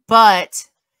ending. But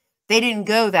they didn't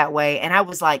go that way, and I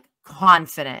was like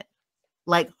confident,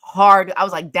 like hard. I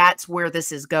was like, that's where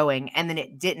this is going, and then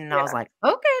it didn't. And I was like,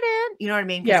 okay, then, you know what I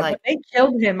mean? Yeah, like, when they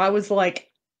killed him, I was like,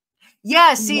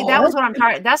 yeah. See, that was what I'm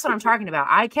talking. That's what I'm talking about.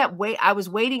 I was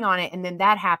waiting on it, and then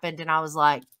that happened, and I was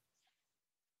like,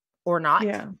 or not.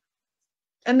 Yeah.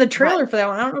 And the trailer for that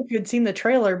one, I don't know if you had seen the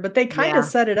trailer, but they kind of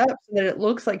set it up so that it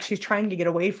looks like she's trying to get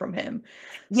away from him.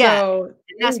 Yeah, so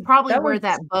that's probably where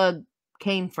that bug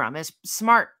came from. It's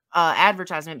smart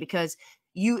advertisement because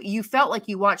you felt like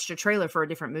you watched a trailer for a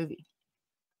different movie.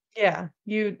 Yeah,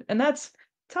 and that's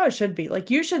how it should be.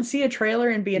 Like you should see a trailer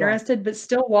and be interested, but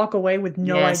still walk away with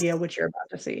no idea what you're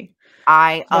about to see.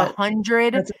 I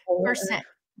 100%.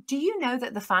 Do you know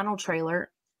that the final trailer?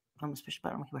 I almost pushed the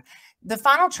button on my keyboard. The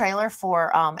final trailer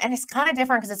for and it's kind of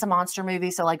different because it's a monster movie,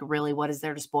 so like really what is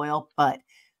there to spoil? But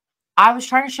I was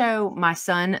trying to show my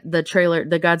son the trailer,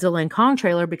 the Godzilla and Kong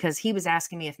trailer, because he was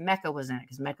asking me if Mecha was in it,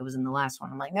 because Mecha was in the last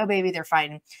one. I'm like, no, baby, they're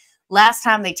fighting. Last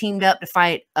time they teamed up to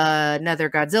fight another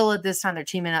Godzilla. This time they're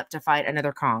teaming up to fight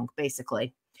another Kong,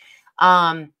 basically.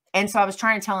 And so I was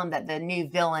trying to tell him that the new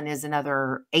villain is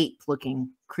another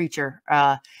ape-looking creature.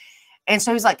 And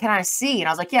so he's like, can I see? And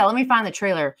I was like, yeah, let me find the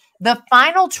trailer. The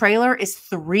final trailer is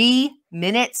 3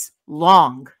 minutes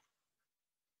long.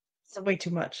 It's way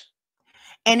too much.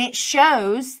 And it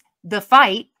shows the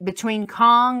fight between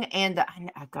Kong and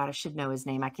God, I should know his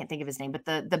name. I can't think of his name, but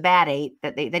the bad ape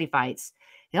that he fights.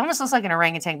 He almost looks like an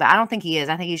orangutan, but I don't think he is.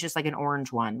 I think he's just like an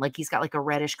orange one. Like he's got like a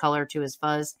reddish color to his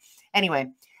fuzz. Anyway,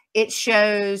 it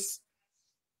shows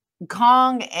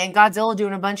Kong and Godzilla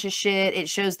doing a bunch of shit. It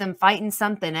shows them fighting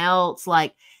something else.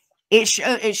 Like it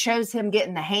shows him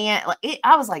getting the hand. Like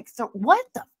I was like, so what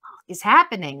the fuck is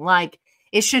happening? Like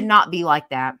it should not be like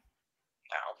that.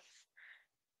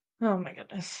 No. Oh my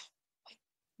goodness.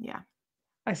 Yeah.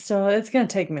 It's gonna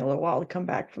take me a little while to come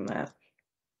back from that.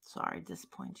 Sorry,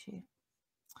 disappoint you.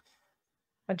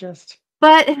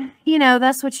 But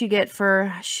that's what you get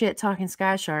for shit talking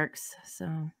sky sharks.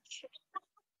 So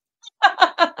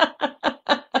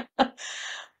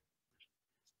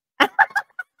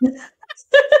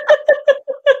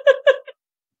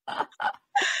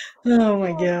oh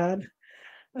my god.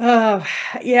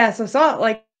 Yeah, so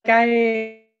like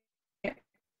I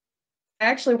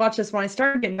actually watched this when I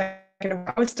started getting back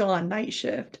I was still on night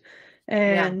shift.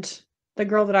 And the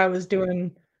girl that I was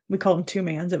doing, we called them two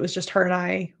mans. It was just her and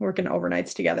I working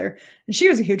overnights together. And she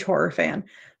was a huge horror fan.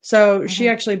 So she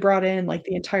actually brought in like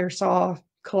the entire Saw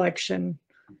collection.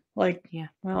 Like,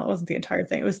 well, it wasn't the entire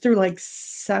thing. It was through like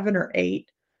 7 or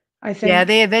 8, I think. Yeah,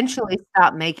 they eventually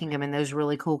stopped making them in those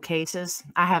really cool cases.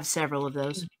 I have several of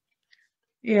those.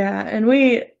 Yeah, and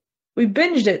we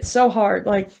binged it so hard.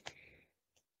 Like,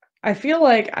 I feel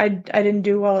like I didn't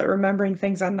do well at remembering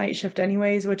things on night shift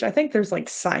anyways, which I think there's like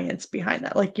science behind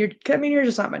that. Like you're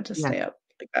just not meant to stay up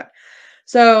like that.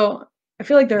 So I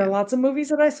feel like there are lots of movies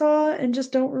that I saw and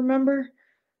just don't remember.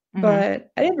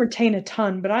 But I didn't retain a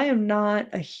ton, but I am not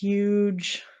a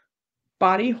huge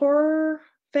body horror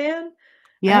fan.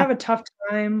 I have a tough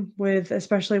time with,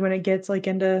 especially when it gets like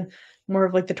into more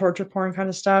of like the torture porn kind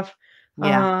of stuff.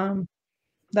 Yeah.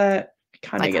 That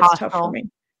kind of Like gets tough for Hostel. me.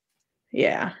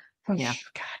 Yeah. Yeah.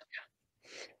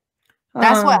 God.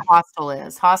 That's what Hostel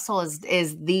is. Hostel is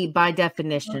the, by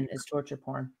definition, is torture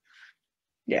porn.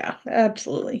 Yeah,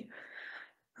 absolutely.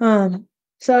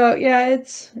 So yeah,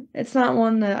 it's not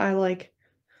one that I like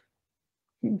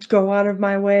go out of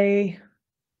my way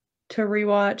to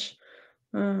rewatch.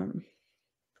 But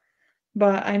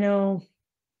I know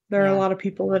there are a lot of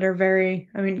people that are very,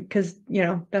 I mean, because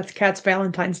that's Kat's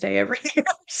Valentine's Day every year.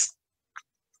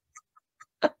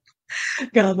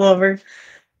 God love her.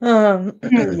 Yeah.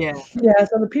 Yeah,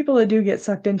 so the people that do get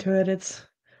sucked into it, it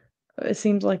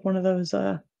seems like one of those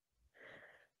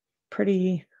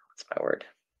pretty, what's my word?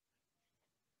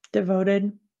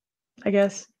 Devoted, I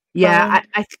guess. Yeah,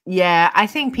 I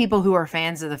think people who are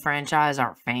fans of the franchise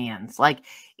are fans. Like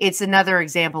it's another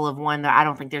example of one that I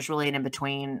don't think there's really an in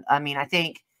between. I mean, I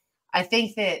think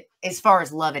that as far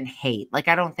as love and hate, like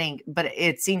I don't think, but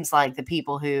it seems like the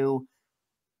people who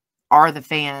are the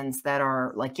fans that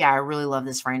are like, yeah, I really love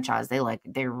this franchise. They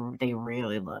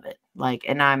really love it. Like,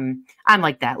 and I'm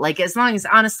like that. Like as long as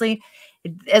they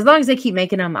keep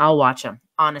making them, I'll watch them.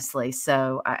 Honestly,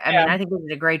 so I mean, I think they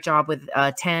did a great job with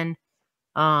 10.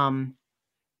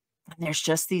 There's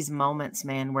just these moments,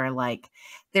 man, where like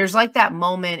there's like that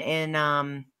moment in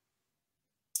one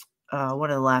of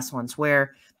the last ones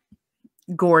where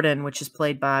Gordon, which is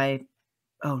played by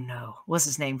what's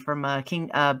his name from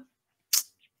King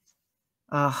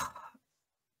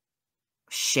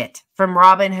from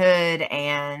Robin Hood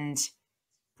and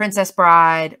Princess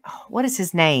Bride. What is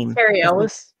his name? Harry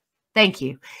Ellis. Thank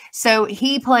you. So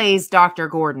he plays Dr.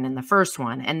 Gordon in the first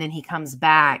one, and then he comes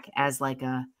back as like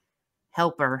a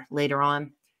helper later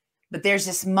on. But there's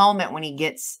this moment when he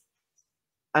gets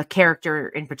a character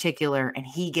in particular and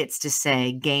he gets to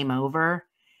say game over.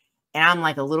 And I'm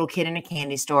like a little kid in a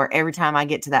candy store. Every time I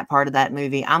get to that part of that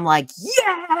movie, I'm like,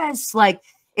 yes, like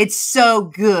it's so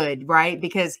good, right?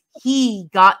 Because he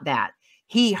got that.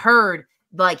 He heard,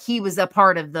 like he was a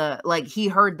part of he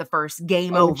heard the first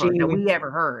game over that we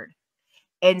ever heard.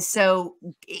 And so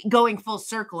going full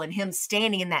circle and him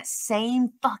standing in that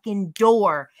same fucking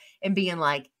door and being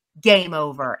like, game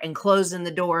over, and closing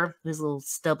the door, his little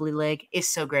stubbly leg is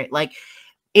so great. Like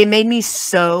it made me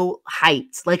so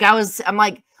hyped. Like I'm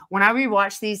like, when I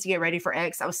rewatched these to get ready for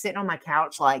X, I was sitting on my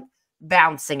couch, like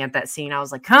bouncing at that scene. I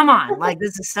was like, come on, like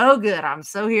this is so good. I'm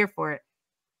so here for it.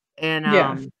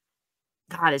 And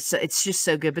God, it's just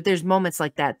so good. But there's moments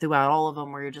like that throughout all of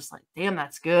them where you're just like, damn,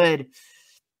 that's good.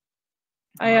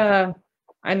 I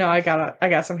know I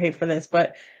got some hate for this,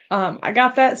 but I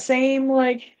got that same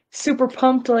like super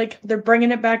pumped, like they're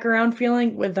bringing it back around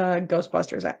feeling with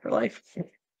Ghostbusters Afterlife.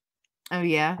 Oh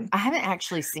yeah, I haven't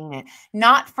actually seen it.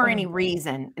 Not for any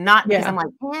reason. Not because I'm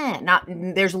like, not.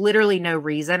 There's literally no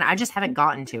reason. I just haven't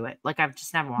gotten to it. Like I've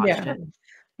just never watched it.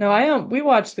 No, we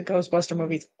watched the Ghostbuster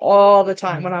movies all the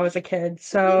time when I was a kid.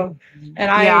 So,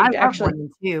 and I actually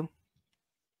too.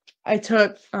 I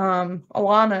took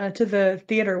Alana to the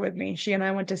theater with me. She and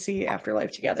I went to see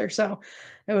Afterlife together. So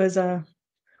it was a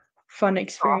fun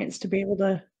experience to be able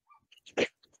to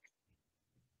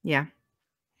Yeah.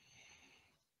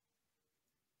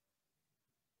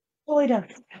 Fully done.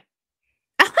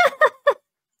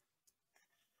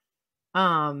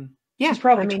 Yeah. She's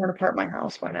probably torn apart my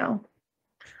house by now.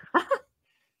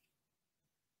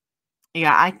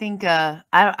 Yeah, I think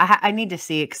I need to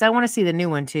see it because I want to see the new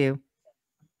one too.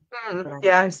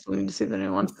 Yeah, I still need to see the new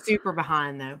I'm one. super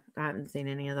behind though. I haven't seen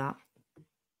any of that.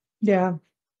 Yeah.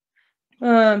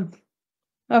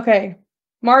 Okay.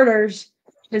 Martyrs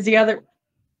is the other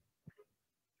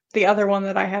one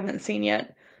that I haven't seen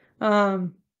yet.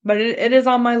 But it is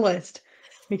on my list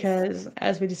because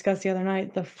as we discussed the other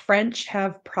night, the French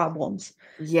have problems.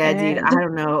 Yeah, dude. And I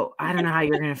don't know. I don't know how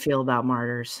you're gonna feel about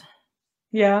Martyrs.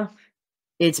 yeah,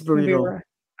 It's maybe brutal. we're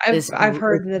I've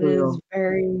heard that it is brutal.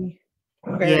 very,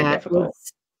 very Yeah, difficult.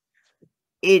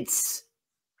 it's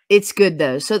good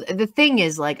though. So the thing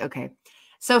is, like, okay.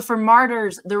 So for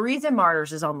Martyrs, the reason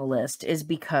Martyrs is on the list is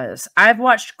because I've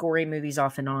watched gory movies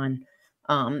off and on,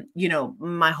 you know,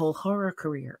 my whole horror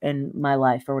career and my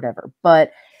life or whatever.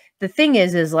 But the thing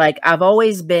is like I've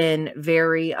always been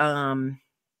very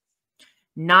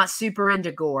not super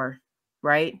into gore,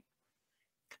 right?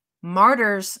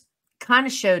 Martyrs kind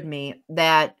of showed me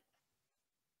that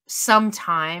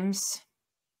sometimes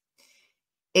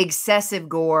excessive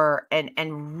gore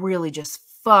and really just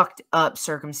fucked up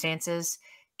circumstances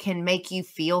can make you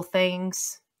feel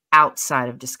things outside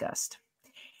of disgust.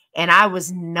 And I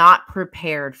was not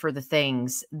prepared for the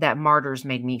things that Martyrs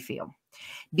made me feel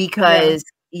because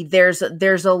there's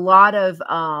a lot of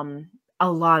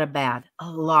bad,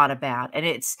 and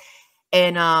it's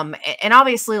and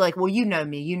obviously, like, well, you know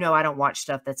me, you know I don't watch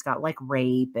stuff that's got like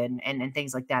rape and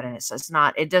things like that in it. So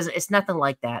it's nothing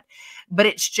like that. But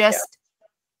it's just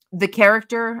the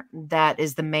character that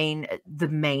is the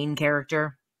main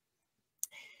character.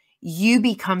 You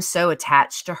become so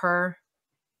attached to her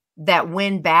that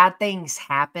when bad things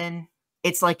happen,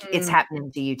 it's like it's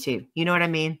happening to you too. You know what I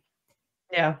mean?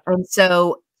 Yeah. And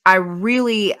so I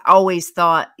really always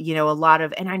thought, you know, a lot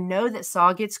of, and I know that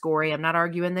Saw gets gory. I'm not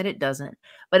arguing that it doesn't,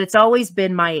 but it's always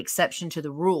been my exception to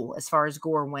the rule as far as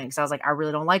gore went. Because I was like, I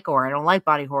really don't like gore. I don't like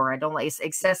body horror. I don't like, it's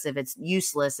excessive. It's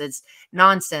useless. It's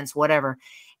nonsense, whatever.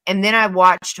 And then I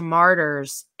watched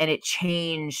Martyrs and it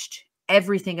changed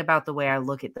everything about the way I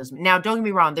look at those. Now, don't get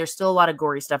me wrong. There's still a lot of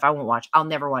gory stuff I won't watch. I'll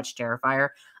never watch Terrifier.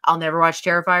 I'll never watch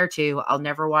Terrifier 2. I'll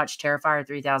never watch Terrifier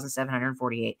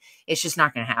 3748. It's just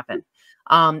not going to happen.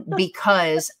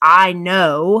 Because I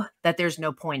know that there's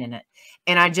no point in it.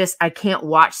 And I can't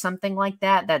watch something like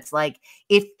that. That's like,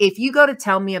 if you go to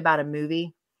tell me about a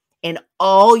movie and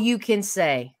all you can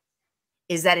say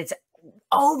is that it's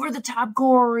over the top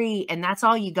gory and that's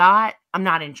all you got, I'm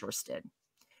not interested.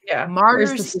 Yeah.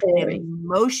 Martyrs is an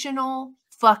emotional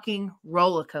fucking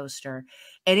roller coaster,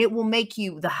 and it will make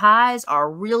you, the highs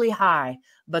are really high,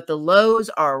 but the lows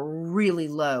are really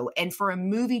low. And for a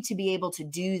movie to be able to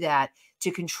do that,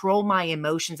 to control my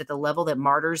emotions at the level that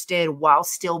Martyrs did while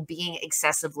still being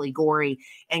excessively gory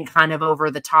and kind of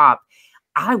over the top,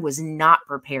 I was not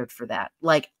prepared for that.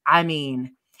 Like, I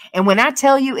mean, and when I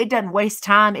tell you it doesn't waste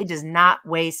time, it does not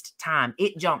waste time.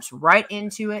 It jumps right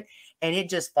into it and it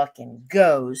just fucking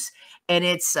goes. And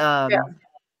it's and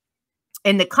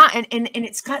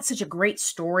it's got such a great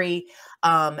story.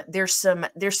 There's some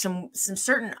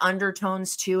certain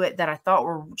undertones to it that I thought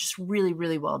were just really,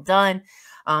 really well done.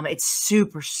 It's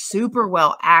super, super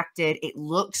well acted. It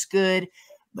looks good,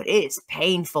 but it's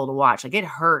painful to watch. Like, it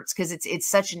hurts because it's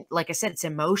such an, like I said, it's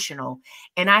emotional.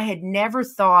 And I had never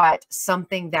thought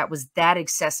something that was that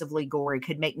excessively gory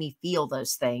could make me feel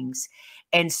those things.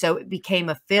 And so it became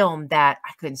a film that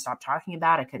I couldn't stop talking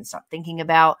about. I couldn't stop thinking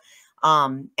about.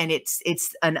 And it's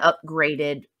an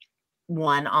upgraded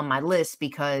one on my list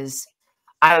because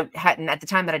I hadn't, at the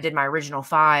time that I did my original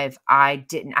 5, I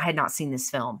had not seen this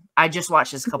film. I just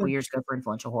watched this a couple years ago for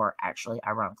Influential Horror, actually,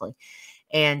 ironically.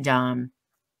 And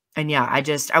yeah,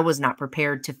 I was not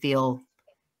prepared to feel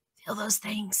those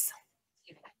things.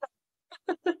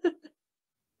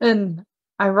 And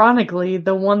ironically,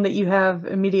 the one that you have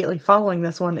immediately following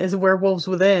this one is Werewolves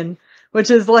Within,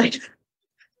 which is like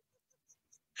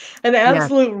an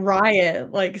absolute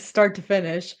riot, like start to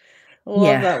finish. I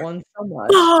love that one so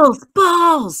much.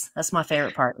 Balls. That's my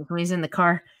favorite part. When he's in the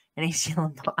car and he's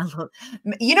yelling,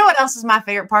 you know what else is my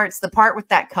favorite part? It's the part with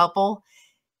that couple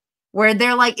where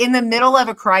they're like in the middle of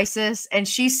a crisis and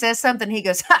she says something. He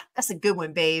goes, ha, that's a good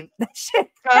one, babe. That shit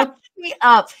cracks me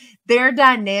up. Their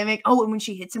dynamic. Oh, and when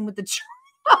she hits him with the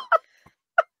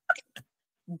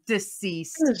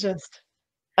deceased. It's just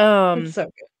it's so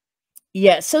good.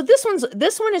 Yeah, so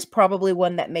this one is probably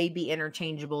one that may be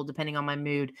interchangeable depending on my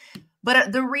mood.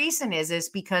 But the reason is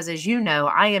because, as you know,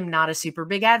 I am not a super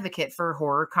big advocate for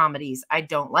horror comedies. I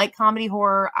don't like comedy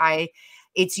horror.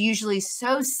 It's usually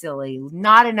so silly,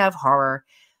 not enough horror.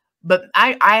 But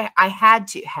I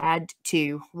had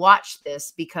to watch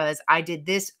this because I did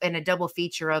this in a double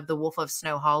feature of The Wolf of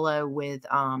Snow Hollow with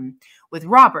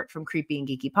Robert from Creepy and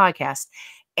Geeky Podcast.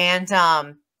 And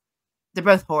they're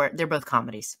both horror, they're both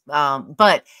comedies.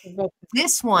 But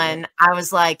this one, I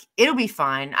was like, it'll be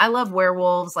fine. I love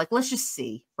werewolves. Like, let's just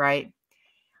see, right?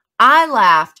 I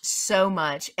laughed so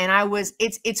much, and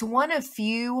it's one of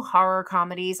few horror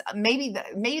comedies. Maybe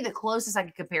the closest I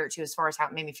could compare it to as far as how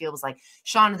it made me feel was like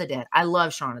Shaun of the Dead. I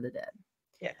love Shaun of the Dead.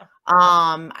 Yeah.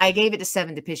 I gave it a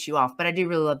 7 to piss you off, but I do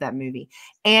really love that movie.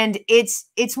 And it's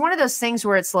one of those things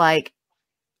where it's like,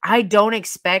 I don't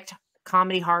expect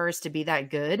comedy horrors to be that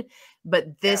good,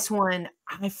 but this one,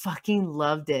 I fucking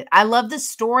loved it. I love the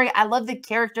story. I love the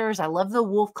characters. I love the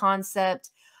wolf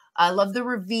concept. I love the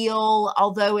reveal,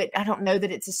 although I don't know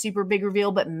that it's a super big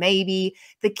reveal, but maybe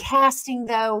the casting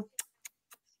though.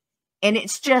 And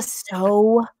it's just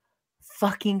so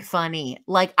fucking funny.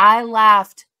 Like, I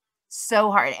laughed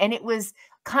so hard, and it was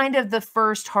kind of the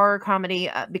first horror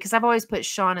comedy because I've always put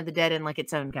Shaun of the Dead in like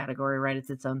its own category, right? It's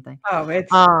its own thing. Oh,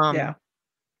 it's yeah.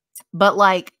 But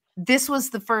like, this was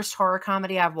the first horror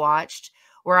comedy I've watched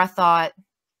where I thought,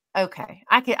 okay,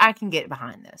 I can get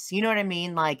behind this. You know what I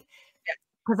mean? Like,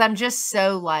 because I'm just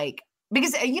so like,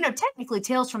 because technically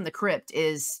Tales from the Crypt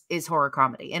is horror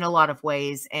comedy in a lot of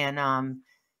ways, and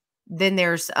then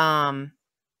there's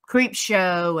Creep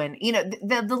Show, and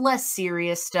the less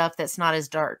serious stuff that's not as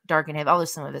dark and heavy, although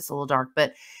some of it's a little dark.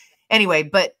 But anyway,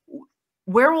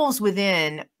 Werewolves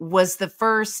Within was the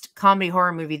first comedy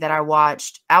horror movie that I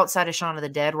watched outside of Shaun of the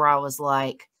Dead where I was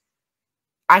like,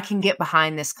 I can get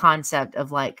behind this concept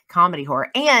of like comedy horror.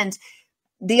 And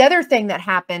the other thing that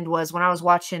happened was when I was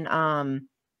watching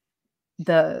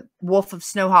The Wolf of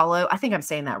Snow Hollow, I think I'm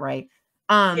saying that right.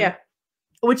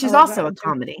 Which is also a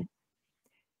comedy.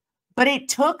 But it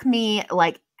took me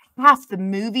like half the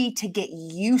movie to get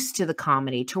used to the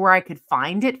comedy to where I could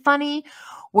find it funny.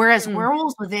 Whereas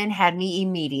Werewolves Within had me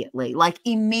immediately. Like,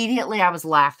 immediately I was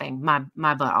laughing my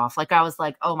butt off. Like, I was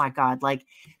like, oh my God. Like,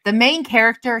 the main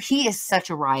character, he is such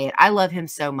a riot. I love him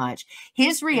so much.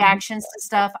 His reactions to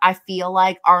stuff, I feel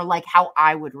like, are like how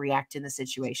I would react in the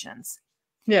situations.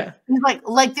 Yeah. He's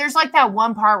like there's like that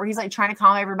one part where he's like trying to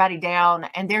calm everybody down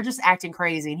and they're just acting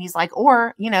crazy. And he's like,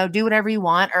 or, do whatever you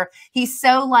want. Or he's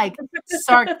so like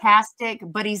sarcastic,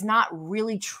 but he's not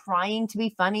really trying to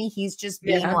be funny. He's just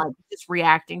being like, just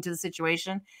reacting to the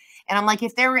situation. And I'm like,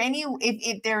 if there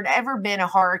had ever been a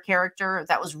horror character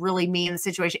that was really me in the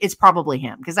situation, it's probably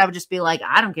him. Because I would just be like,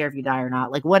 I don't care if you die or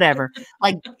not, like whatever.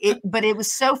 But it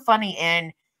was so funny,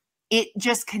 and it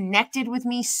just connected with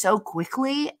me so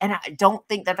quickly. And I don't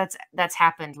think that's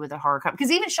happened with a horror comedy.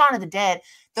 Because even Shaun of the Dead,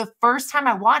 the first time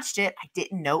I watched it, I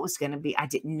didn't know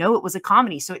it was a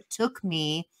comedy. So it took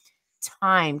me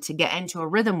time to get into a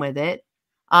rhythm with it.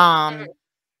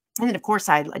 And then of course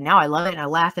now I love it and I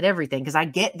laugh at everything because I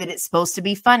get that it's supposed to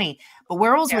be funny. But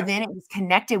Werewolves Within, it was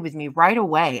connected with me right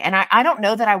away. And I don't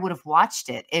know that I would have watched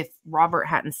it if Robert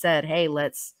hadn't said, hey,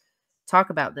 let's talk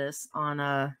about this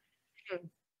on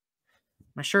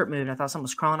my shirt moved. I thought someone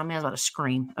was crawling on me. I was about to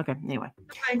scream. Okay. Anyway.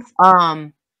 Thanks.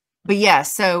 But yeah,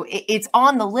 so it's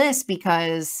on the list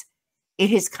because it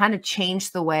has kind of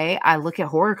changed the way I look at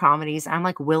horror comedies. I'm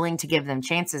like willing to give them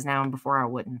chances now, and before I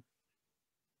wouldn't.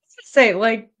 Say,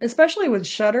 like, especially with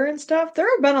Shudder and stuff, there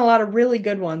have been a lot of really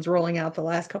good ones rolling out the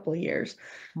last couple of years.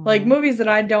 Like movies that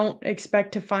I don't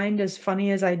expect to find as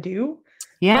funny as I do.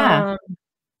 Yeah.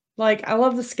 Like, I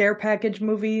love the scare package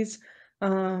movies.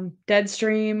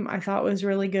 Deadstream, I thought was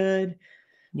really good.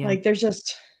 Yeah. Like, there's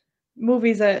just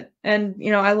movies that, and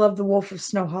I love The Wolf of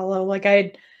Snow Hollow. Like,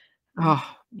 I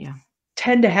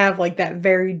tend to have like that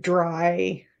very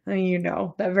dry,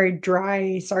 that very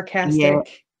dry,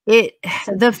 sarcastic.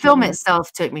 The film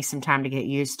itself took me some time to get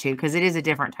used to because it is a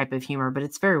different type of humor, but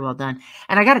it's very well done.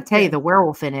 And I got to tell you, the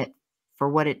werewolf in it, for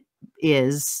what it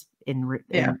is, won't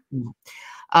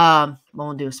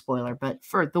do a spoiler, but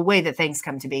for the way that things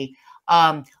come to be,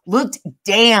 looked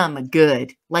damn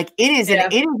good. Like, it is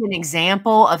an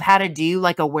example of how to do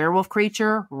like a werewolf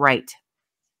creature right.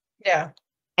 Yeah.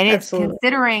 And it's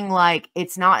considering like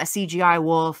it's not a CGI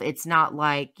wolf, it's not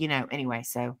like, anyway,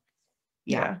 so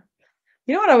yeah.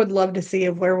 You know what I would love to see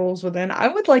of Werewolves Within? I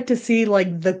would like to see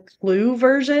like the Clue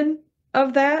version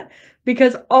of that,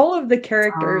 because all of the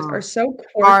characters are so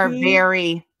quirky. Are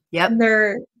very, and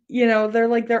they're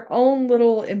like their own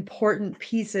little important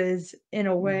pieces in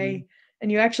a way.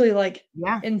 and you actually, like,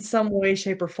 Yeah. in some way,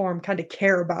 shape, or form, kinda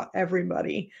care about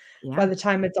everybody by Yeah. the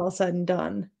time it's all said and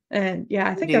done. And, yeah,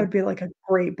 I You think that do. would be, like, a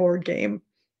great board game.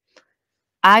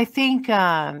 I think,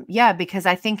 yeah, because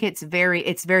I think it's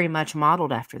very much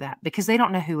modeled after that because they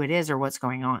don't know who it is or what's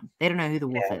going on. They don't know who the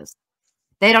wolf Yeah. is.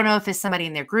 They don't know if it's somebody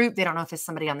in their group. They don't know if it's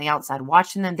somebody on the outside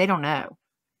watching them. They don't know.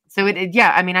 So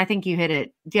yeah, I mean, I think you hit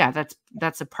it. Yeah,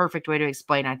 that's a perfect way to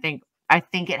explain. I think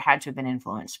it had to have been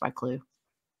influenced by Clue,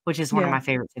 which is one of Yeah. my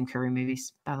favorite Tim Curry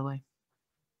movies, by the way.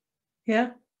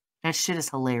 Yeah. That shit is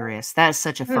hilarious. That is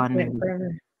such a I haven't fun seen it movie.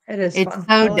 forever. It is It's fun.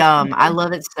 I so like Tim dumb. I Curry.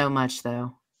 love it so much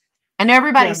though. And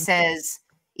everybody Yeah. says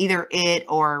either it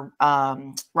or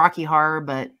Rocky Horror,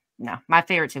 but no, my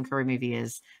favorite Tim Curry movie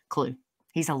is Clue.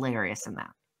 He's hilarious in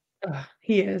that. Ugh,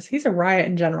 he is. He's a riot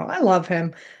in general. I love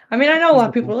him. I mean, I know a He's lot the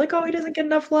of people best. are like, "Oh, he doesn't get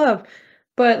enough love,"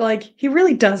 but, like, he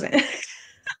really doesn't.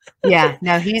 Yeah,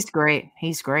 no, he's great.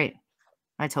 He's great.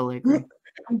 I totally agree.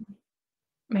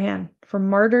 Man, from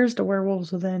Martyrs to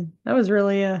Werewolves Within. That was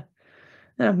really an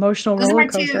emotional roller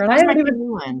coaster, and I Those are my haven't two even.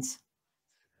 new ones.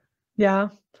 Yeah.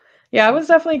 Yeah, I was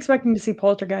definitely expecting to see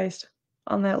Poltergeist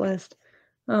on that list.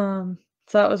 So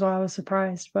that was why I was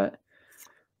surprised, but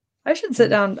I should sit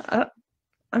Yeah. down.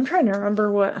 I'm trying to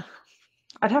remember what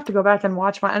I'd have to go back and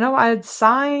watch my I know I had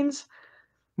Signs,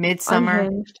 Midsummer,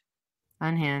 Unhinged. Huh?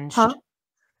 Unhinged.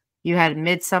 You had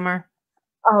Midsummer,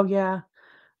 Oh, yeah.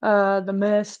 The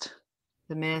Mist.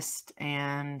 The Mist,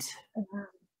 and Uh,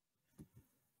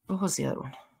 what was the other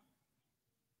one?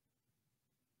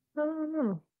 I don't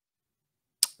remember.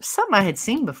 Something I had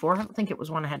seen before. I don't think it was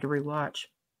one I had to rewatch.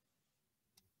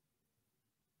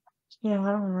 Yeah,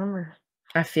 I don't remember.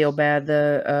 I feel bad.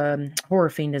 The Horror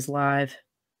Fiend is live.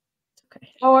 Okay.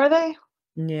 Oh, are they?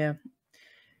 Yeah.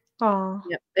 Oh.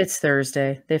 Yep. It's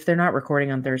Thursday. If they're not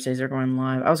recording on Thursdays, they're going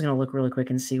live. I was gonna look really quick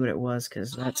and see what it was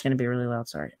because that's gonna be really loud.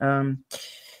 Sorry.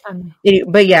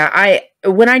 But yeah,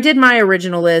 when I did my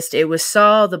original list, it was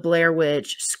Saw, The Blair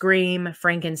Witch, Scream,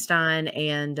 Frankenstein,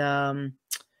 and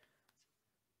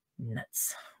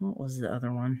nuts. What was the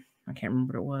other one? I can't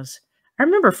remember what it was. I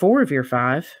remember 4 of your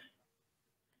 5.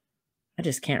 I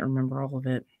just can't remember all of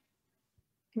it.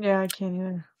 Yeah, I can't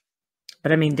either.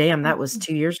 But I mean, damn, that was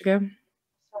 2 years ago.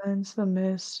 Signs, The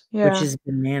Mist. Which Yeah. is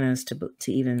bananas to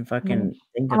even fucking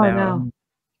think Oh, I about. know.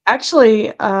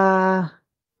 Actually, a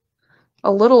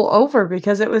little over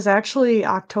because it was actually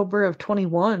October of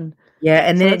 21. Yeah,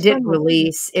 and So then it it's didn't been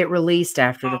release. It released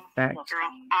after the fact. girl,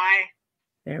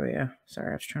 There we go.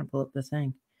 Sorry, I was trying to pull up the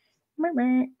thing.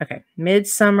 Okay.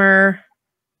 Midsummer.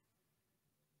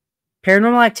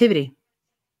 Paranormal Activity.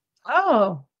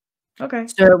 Oh, okay.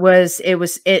 So it was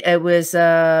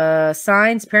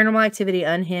Signs, Paranormal Activity,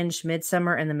 Unhinged,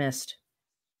 Midsummer, and The Mist.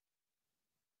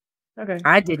 Okay.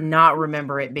 I did not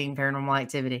remember it being Paranormal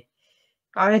Activity.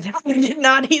 I definitely did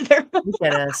not either. Look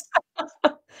at us.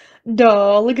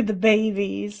 Duh, look at the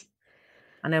babies.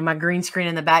 I know my green screen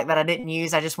in the back that I didn't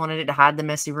use. I just wanted it to hide the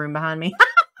messy room behind me.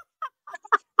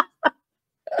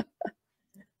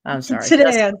 I'm sorry.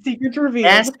 Today on Secrets Revealed.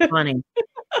 That's funny.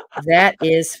 That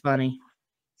is funny.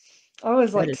 I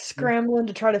was That like is funny. scrambling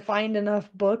to try to find enough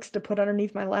books to put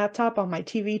underneath my laptop on my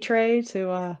TV tray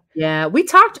to Yeah, we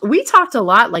talked a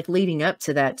lot like leading up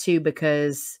to that too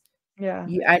because yeah.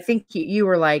 I think you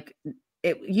were like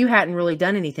you hadn't really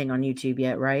done anything on YouTube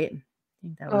yet, right? I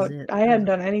think that was Oh, it. I hadn't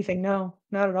done anything. No,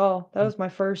 not at all. That was my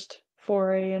first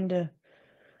foray into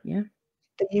Yeah.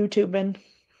 the YouTubing.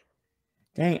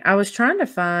 Dang, I was trying to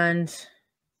find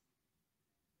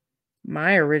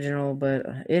my original, but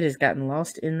it has gotten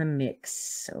lost in the mix.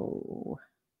 So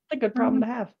It's a good problem to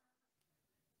have.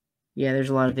 yeah, there's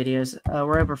a lot of videos.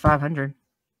 We're over 500.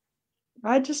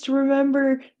 I just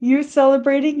remember you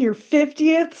celebrating your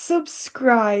 50th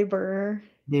subscriber.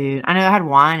 Dude, I know I had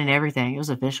wine and everything. It was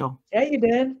official. Yeah, you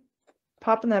did.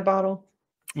 Popping that bottle.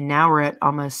 And now we're at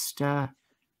almost not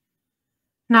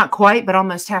quite, but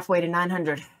almost halfway to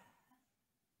 900.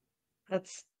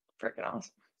 That's freaking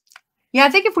awesome. Yeah, I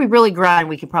think if we really grind,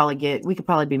 we could probably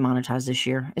be monetized this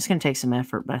year. It's going to take some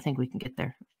effort, but I think we can get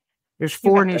there. There's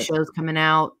 4 new shows coming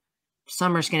out.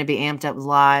 Summer's going to be amped up with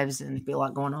lives and there'll be a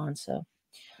lot going on. So,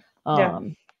 yeah,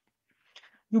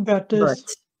 you got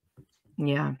this. But,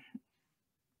 yeah.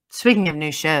 Speaking of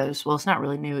new shows, well, it's not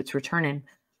really new. It's returning.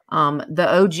 The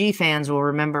OG fans will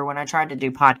remember when I tried to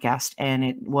do podcast and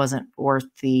it wasn't worth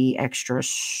the extra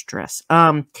stress.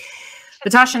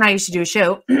 But Tasha and I used to do a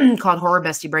show called Horror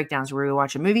Bestie Breakdowns where we would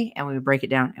watch a movie and we would break it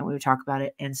down and we would talk about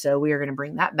it. And so we are going to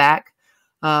bring that back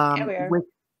with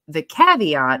the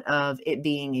caveat of it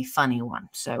being a funny one.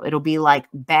 So it'll be like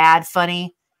bad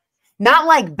funny, not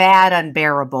like bad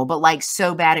unbearable, but like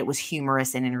so bad it was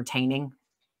humorous and entertaining.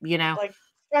 you know, Like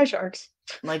sky sharks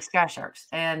like sky sharks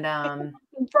and and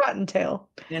rotten tail.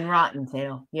 and Rotten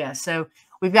Tail. Yeah. So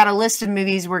we've got a list of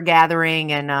movies we're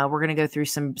gathering, and we're gonna go through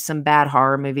some bad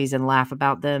horror movies and laugh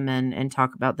about them and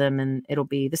talk about them, and it'll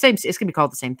be the same. It's gonna be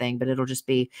called the same thing, but it'll just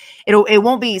be it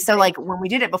won't be so like when we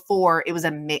did it before. It was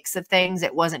a mix of things.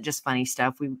 It wasn't just funny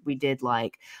stuff. We did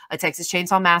like a Texas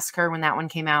Chainsaw Massacre when that one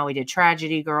came out. We did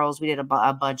Tragedy Girls. We did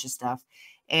a bunch of stuff,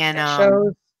 and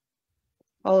Shows.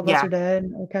 All of Us yeah. Are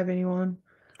Dead. Archive Anyone.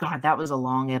 God, that was a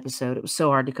long episode. It was so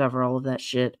hard to cover all of that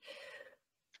shit.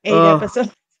 8 Oh,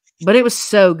 episodes. but it was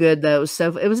so good though.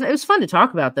 It was fun to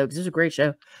talk about though because it was a great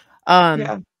show.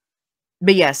 Yeah.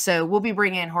 But yeah, so we'll be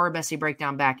bringing Horror Bessie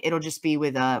Breakdown back. It'll just be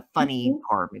with funny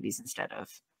horror movies instead of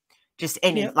just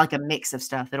any like a mix of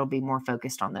stuff. It'll be more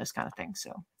focused on those kind of things.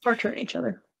 So torturing each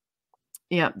other.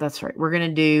 Yeah, that's right. We're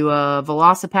gonna do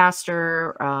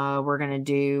Velocipaster. We're gonna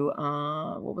do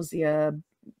what was the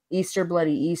Easter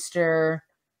Bloody Easter?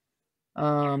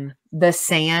 The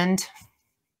Sand.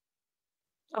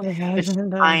 Oh my God, Which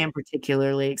I am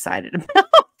particularly excited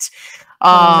about.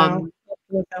 No.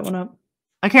 Look that one up.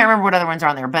 I can't remember what other ones are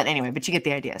on there, but anyway, but you get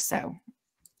the idea. So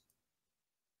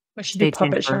we should do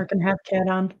Puppet Shark and have Cat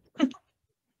on.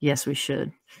 Yes, we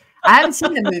should. I haven't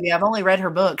seen the movie. I've only read her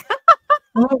book.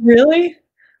 Oh, really?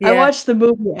 Yeah. I watched the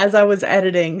movie as I was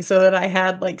editing so that I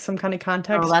had like some kind of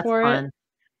context for fun. it.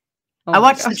 Oh I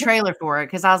watched the trailer for it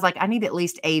because I was like, I need at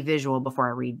least a visual before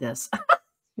I read this.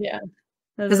 Yeah.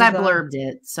 Because I blurbed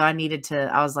it. So I needed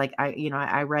to, I was like,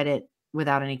 I read it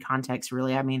without any context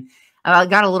really. I mean, I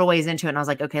got a little ways into it and I was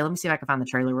like, okay, let me see if I can find the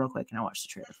trailer real quick. And I watched the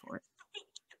trailer for it.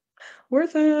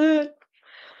 Worth it.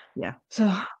 Yeah.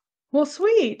 So, well,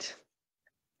 sweet.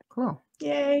 Cool.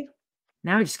 Yay.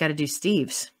 Now we just got to do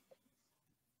Steve's.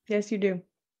 Yes, you do.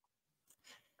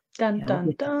 Dun,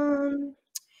 dun, dun.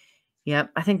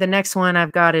 Yep. I think the next one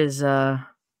I've got is, let's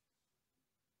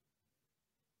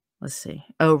see.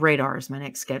 Oh, Radar is my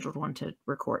next scheduled one to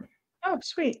record. Oh,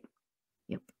 sweet.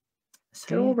 Yep. So,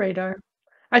 good old Radar.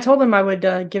 I told him I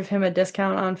would give him a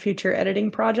discount on future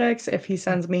editing projects if he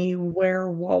sends me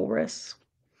Were Walrus.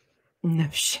 No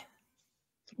shit.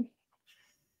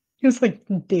 He was like,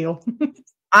 deal.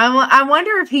 I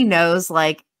wonder if he knows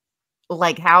like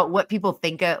what people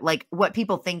think of, like what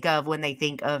people think of when they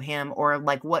think of him, or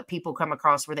like what people come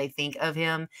across where they think of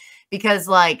him. Because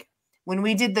like when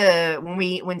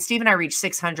Steve and I reached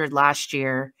 600 last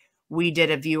year, we did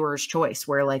a viewer's choice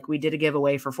where like we did a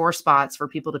giveaway for 4 spots for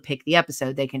people to pick the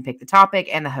episode. They can pick the topic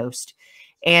and the host.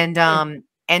 And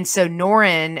so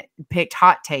Norin picked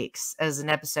Hot Takes as an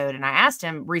episode. And I asked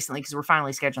him recently, because we're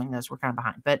finally scheduling those. We're kind of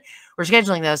behind, but we're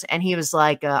scheduling those. And he was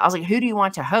like, I was like, who do you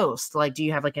want to host? Like, do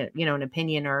you have like an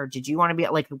opinion, or did you want to be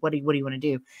like, what do you want to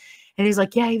do? And he's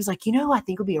like, yeah, he was like, I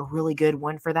think would be a really good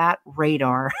one for that,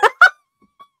 Radar.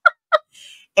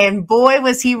 And boy,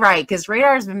 was he right. Cause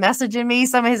Radar's been messaging me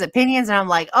some of his opinions. And I'm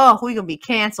like, oh, we're going to be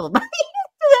canceled by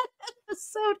that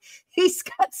episode. He's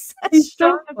got such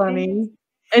strong opinions.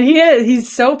 And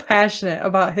he's so passionate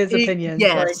about his opinions.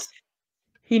 Yes. Like,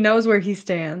 he knows where he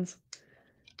stands.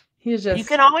 He's just, you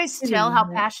can always tell how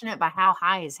passionate by how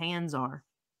high his hands are.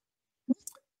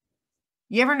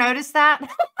 You ever notice that?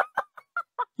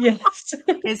 Yes.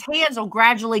 His hands will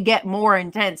gradually get more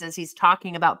intense as he's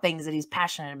talking about things that he's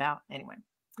passionate about. Anyway.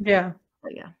 Yeah.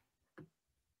 But yeah.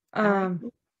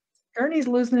 Ernie's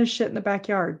losing his shit in the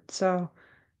backyard, so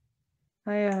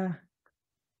I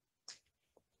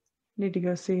need to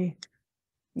go see.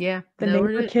 Yeah. The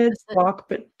neighbor kids walk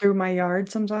but through my yard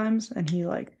sometimes, and he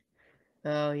like.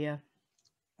 Oh yeah.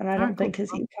 And I don't think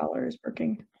his e-collar is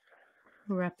working.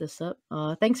 We'll wrap this up.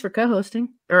 Thanks for co-hosting.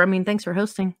 Thanks for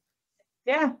hosting.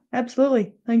 Yeah,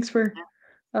 absolutely. Thanks for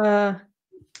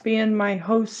being my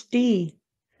hostee.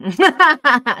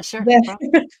 Sure.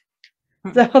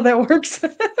 Is that how that works?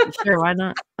 Sure, why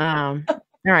not? All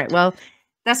right. Well,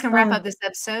 that's gonna wrap up this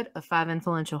episode of 5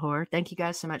 Influential Horror. Thank you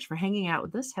guys so much for hanging out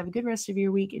with us. Have a good rest of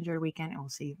your week. Enjoy your weekend, and we'll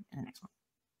see you in the next one.